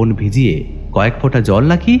চোখের কোণ ভিজিয়ে কয়েক ফোঁটা জল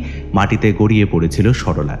নাকি মাটিতে গড়িয়ে পড়েছিল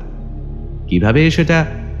সরলার। কিভাবে সেটা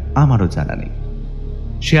আমারও জানা নেই।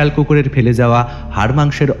 শেয়াল কুকুরের ফেলে যাওয়া হাড়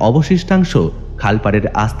মাংসের অবশিষ্টাংশ খালপাড়ের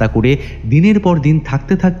আস্তা করে দিনের পর দিন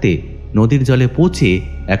থাকতে থাকতে নদীর জলে পচে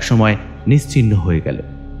একসময় নিশ্চিহ্ন হয়ে গেল।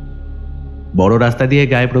 বড় রাস্তা দিয়ে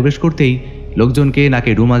গায়ে প্রবেশ করতেই লোকজনকে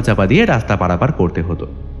নাকে রুমাল চাপা দিয়ে রাস্তা পারাপার করতে হতো।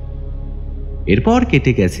 এরপর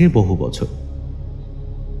কেটে গেছে বহু বছর।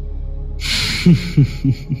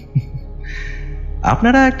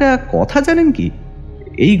 আপনারা একটা কথা জানেন কি?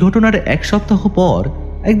 এই ঘটনার এক সপ্তাহ পর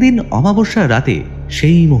একদিন অমাবস্যার রাতে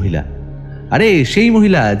সেই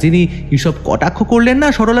মহিলা যিনি এসব কটাক্ষ করলেন না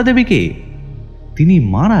সরলা দেবীকে, তিনি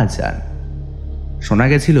মারা যান। শোনা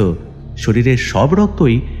গেছিল শরীরের সব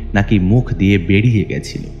রক্তই নাকি মুখ দিয়ে বেরিয়ে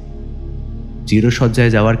গেছিল।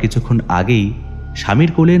 চিরসজ্জায় যাওয়ার কিছুক্ষণ আগেই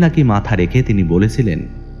স্বামীর কোলে নাকি মাথা রেখে তিনি বলেছিলেন,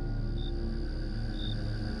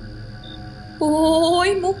 ওই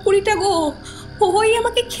মুখ পুরিটা গো, ওই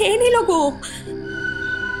আমাকে খেয়ে নিল গো।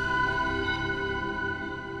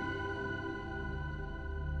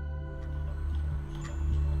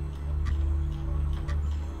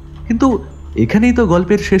 কিন্তু এখানেই তো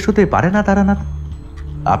গল্পের শেষ হতে পারে না তারানাথ।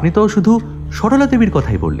 আপনি তো শুধু সরলা দেবীর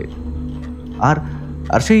কথাই বললেন,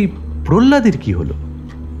 আর সেই প্রহ্লাদের কি হলো?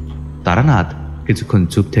 তারানাথ কিছুক্ষণ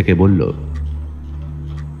চুপ থেকে বলল,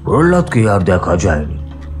 প্রহ্লাদকে আর দেখা যায়নি।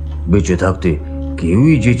 বেঁচে থাকতে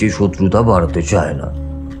কেউই যেচে শত্রুতা বাড়াতে চায় না,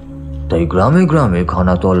 তাই গ্রামে গ্রামে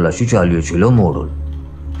খানা তল্লাশি চালিয়েছিল মোড়ল।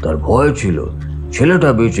 তার ভয় ছিল ছেলেটা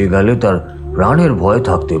বেঁচে গেলে তার প্রাণের ভয়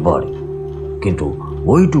থাকতে পারে, কিন্তু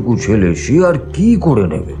ওইটুকু ছেলে সে আর কি করে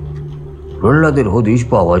নেবে? প্রহ্লাদের হদিশ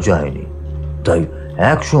পাওয়া যায়নি, তাই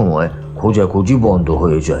এক সময় খোঁজাখুঁজি বন্ধ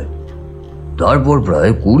হয়ে যায়। তারপর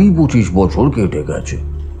প্রায় 20-25 বছর কেটে গেছে।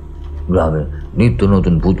 গ্রামে নিত্য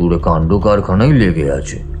নতুন ভুতুড়ে কাণ্ড কারখানায় লেগে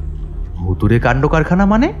আছে। ভুতুড়ে কাণ্ড কারখানা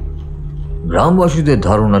মানে? গ্রামবাসীদের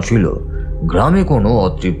ধারণা ছিল গ্রামে কোনো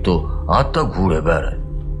অতৃপ্ত আত্মা ঘুরে বেড়ায়,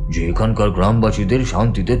 যে এখানকার গ্রামবাসীদের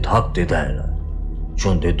শান্তিতে থাকতে দেয় না।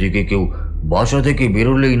 সন্ধ্যের দিকে কেউ বাসা থেকে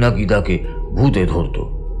বেরোলেই নাকি তাকে ভূতে ধরত।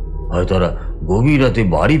 হয় তারা গভীর রাতে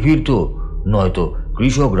বাড়ি ফিরত, নয়তো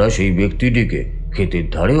কৃষকরা সেই ব্যক্তিটিকে ক্ষেতের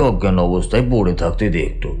ধারে অজ্ঞান অবস্থায় পড়ে থাকতে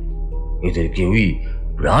দেখত। এদের কেউই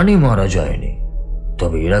প্রাণে মারা যায়নি,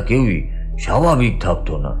 তবে এরা কেউই স্বাভাবিক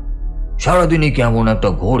থাকতো না। সারাদিনই কেমন একটা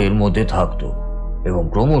ঘোরের মধ্যে থাকতো এবং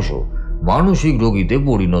ক্রমশ মানসিক রোগীতে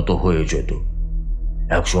পরিণত হয়ে যেত।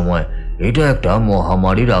 একসময় এটা একটা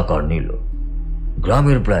মহামারীর আকার নিল।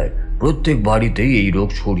 গ্রামের প্রায় প্রত্যেক বাড়িতেই এই রোগ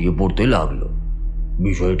ছড়িয়ে পড়তে লাগলো।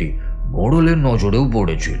 বিষয়টি মোড়লের নজরেও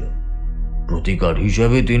পড়েছিল। প্রতিকার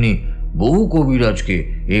হিসাবে তিনি বহু কবিরাজকে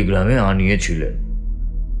এ গ্রামে আনিয়েছিলেন,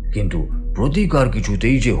 কিন্তু প্রতিকার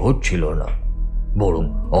কিছুতেই যে হচ্ছিল না, বরং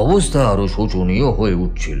অবস্থা আরো শোচনীয় হয়ে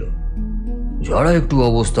উঠছিল। যারা একটু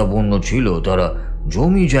অবস্থাপন্ন ছিল তারা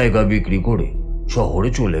জমি জায়গা বিক্রি করে শহরে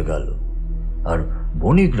চলে গেল, আর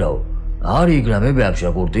বণিকরাও আর এই গ্রামে ব্যবসা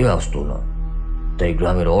করতে আসতো না। তাই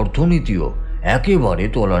গ্রামের অর্থনীতিও একেবারে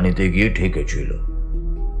তলানিতে গিয়ে ঠেকেছিল।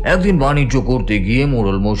 একদিন বাণিজ্য করতে গিয়ে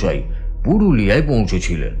মোড়ল মশাই পুরুলিয়ায়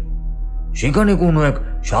পৌঁছেছিলেন। সেখানে কোনো এক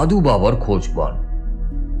সাধু বাবার খোঁজ পান।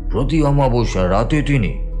 প্রতি অমাবস্যার রাতে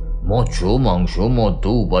তিনি মৎস্য, মাংস, মদ্য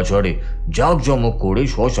উপাচারে জাঁকজমক করে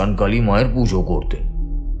শ্মশানকালী মায়ের পুজো করতেন।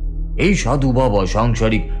 এই সাধু বাবা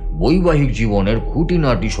সাংসারিক বৈবাহিক জীবনের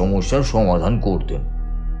খুঁটিনাটি সমস্যার সমাধান করতেন,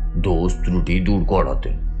 দোষ ত্রুটি দূর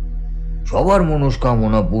করাতেন। সবার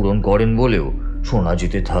মনস্কামনা পূরণ করেন বলেও শোনা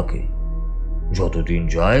যেতে থাকে। যতদিন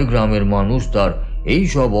যায় গ্রামের মানুষ তার এই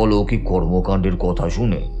সব অলৌকিক কর্মকাণ্ডের কথা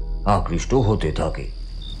শুনে আকৃষ্ট হতে থাকে।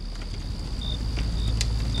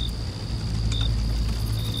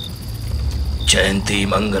 जयंती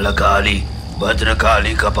मंगलकाली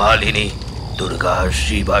भद्रकाली कपालिनी दुर्गा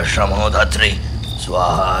शिवा समोधात्री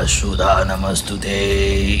स्वाहा सुधा नमस्तुते।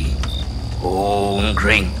 ओम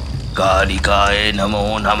ह्रीं कालिकाय नमो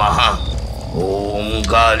नमः। ओम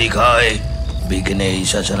कालिकाय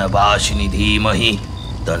विघ्नेशनाशिनी धीमहि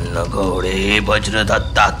तन्नो गौरे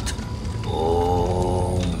वज्रदत्तात्।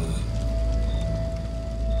 ओम।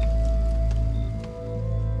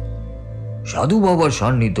 সাধু বাবার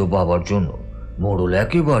সান্নিধ্য পাবার জন্য মোড়ল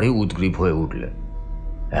একেবারে উদ্গ্রীব হয়ে উঠলেন।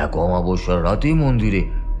 এক অমাবস্যার রাতে মন্দিরে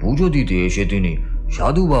পুজো দিতে এসে তিনি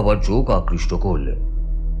সাধু বাবার চোখ আকৃষ্ট করলেন।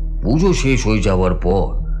 পুজো শেষ হয়ে যাওয়ার পর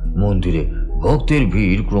মন্দিরে ভক্তের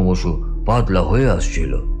ভিড় ক্রমশ পাতলা হয়ে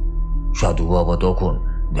আসছিল। সাধু বাবা তখন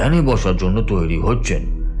ধ্যানে বসার জন্য তৈরি হচ্ছেন।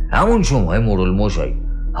 এমন সময় মোড়ল মশাই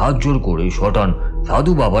হাত জোর করে শটান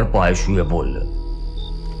সাধু বাবার পায়ে শুয়ে পড়লেন।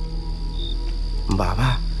 বাবা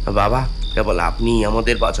বাবা, কেবল আপনি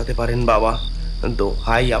আমাদের বাঁচাতে পারেন বাবা।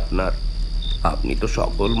 দোহাই আপনার, আপনি তো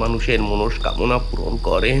সকল মানুষের মনস্কামনা পূরণ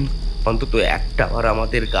করেন। অন্তত একটাবার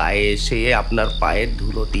আমাদের গায়ে এসে আপনার পায়ের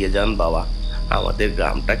ধুলো দিয়ে যান বাবা। আমাদের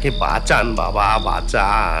গ্রামটাকে বাঁচান বাবা,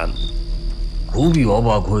 বাঁচান। খুবই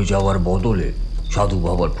অবাক হয়ে যাওয়ার বদলে সাধু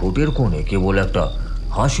বাবার ঠোঁটের কোণে কেবল একটা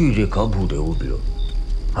হাসির রেখা ফুটে উঠল।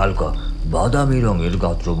 হালকা বাদামি রঙের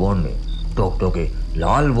গাত্রবর্ণে টকটকে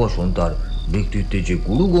লাল বসন তার ব্যক্তিত্বে যে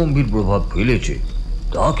গুরু গম্ভীর প্রভাব ফেলেছে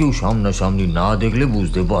তা কেউ সামনাসামনি না দেখলে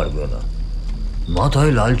বুঝতে পারবে না।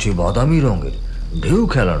 মাথায় লালচে বাদামি রঙের ঢেউ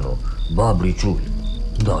খেলানো বাবরি চুল,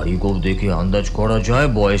 দাড়ি গোঁফ দেখে আন্দাজ করা যায়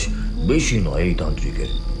বয়স বেশি নয় এই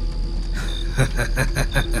তান্ত্রিকের।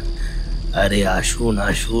 আরে আসুন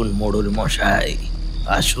আসুন মোড়ল মশাই,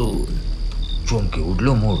 আসুন। চমকে উঠল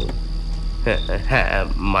মোড়ল। হ্যাঁ,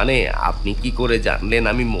 মানে আপনি কি করে জানলেন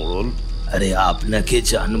আমি মোড়ল? আরে আপনাকে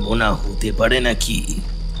জানবো না হতে পারে নাকি?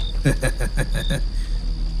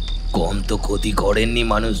 কম তো ক্ষতি করেননি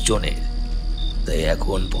মানুষজনের, তাই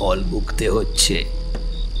এখন ফল ভুগতে হচ্ছে।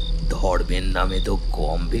 ধর্মের নামে তো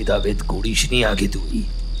কম ভেদাভেদ করিসনি আগে। তুই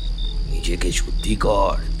নিজেকে শুদ্ধি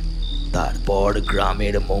কর, তারপর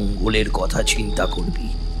গ্রামের মঙ্গলের কথা চিন্তা করবি।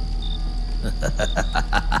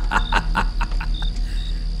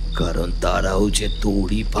 কারণ তারাও যে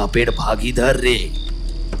তোরই পাপের ভাগিদার রে।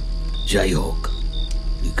 যাই হোক,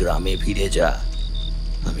 তুই গ্রামে ফিরে যা।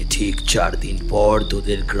 আমি ঠিক 4 দিন পর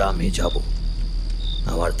তোদের গ্রামে যাব।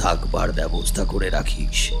 আমার থাকবার ব্যবস্থা করে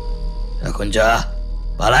রাখিস। এখন যা,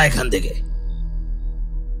 পালা এখান থেকে।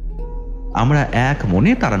 আমরা এক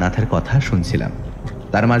মনে তারানাথের কথা শুনছিলাম।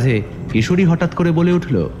 তার মাঝে কিশোরী হঠাৎ করে বলে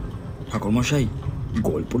উঠল, ঠাকুরমশাই,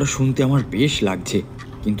 গল্পটা শুনতে আমার বেশ লাগছে,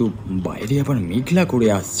 কিন্তু বাইরে আবার মেঘলা করে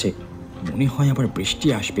আসছে। মনে হয় আবার বৃষ্টি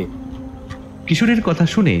আসবে। কিশোরের কথা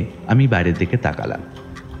শুনে আমি বাইরের দিকে তাকালাম।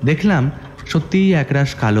 দেখলাম সত্যিই একরাশ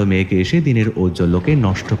কালো মেঘ এসে দিনের ঔজ্জ্বল্যকে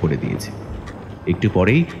নষ্ট করে দিয়েছে। একটু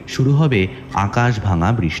পরেই শুরু হবে আকাশ ভাঙা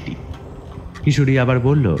বৃষ্টি। কিশোরী আবার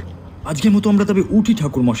বলল, আজকের মতো আমরা তবে উঠি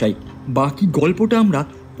ঠাকুরমশাই। বাকি গল্পটা আমরা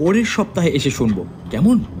পরের সপ্তাহে এসে শুনবো,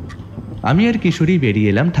 কেমন? আমি আর কিশোরী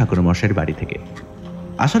বেরিয়ে এলাম ঠাকুরমশাইয়ের বাড়ি থেকে।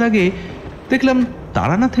 আসার আগে দেখলাম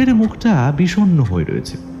তারানাথের মুখটা বিষণ্ণ হয়ে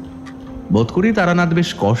রয়েছে। বোধ করি তারানাথ বেশ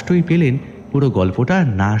কষ্টই পেলেন পুরো গল্পটা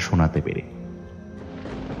না শোনাতে পেরে।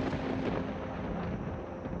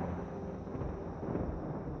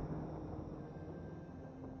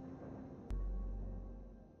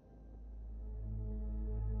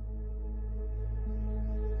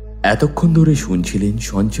 এতক্ষণ ধরে শুনছিলেন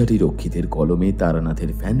সঞ্চারী রক্ষিতের কলমে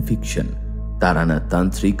তারানাথের ফ্যান ফিকশন তারানাথ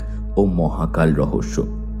তান্ত্রিক ও মহাকাল রহস্য।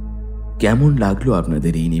 কেমন লাগলো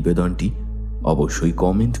আপনাদের এই নিবেদনটি অবশ্যই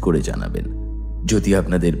কমেন্ট করে জানাবেন। যদি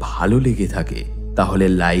আপনাদের ভালো লেগে থাকে তাহলে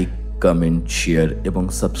লাইক, কমেন্ট, শেয়ার এবং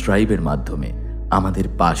সাবস্ক্রাইবের মাধ্যমে আমাদের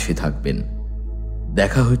পাশে থাকবেন।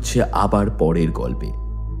 দেখা হচ্ছে আবার পরের গল্পে।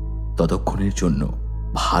 ততক্ষণের জন্য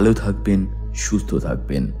ভালো থাকবেন, সুস্থ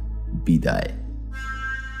থাকবেন। বিদায়।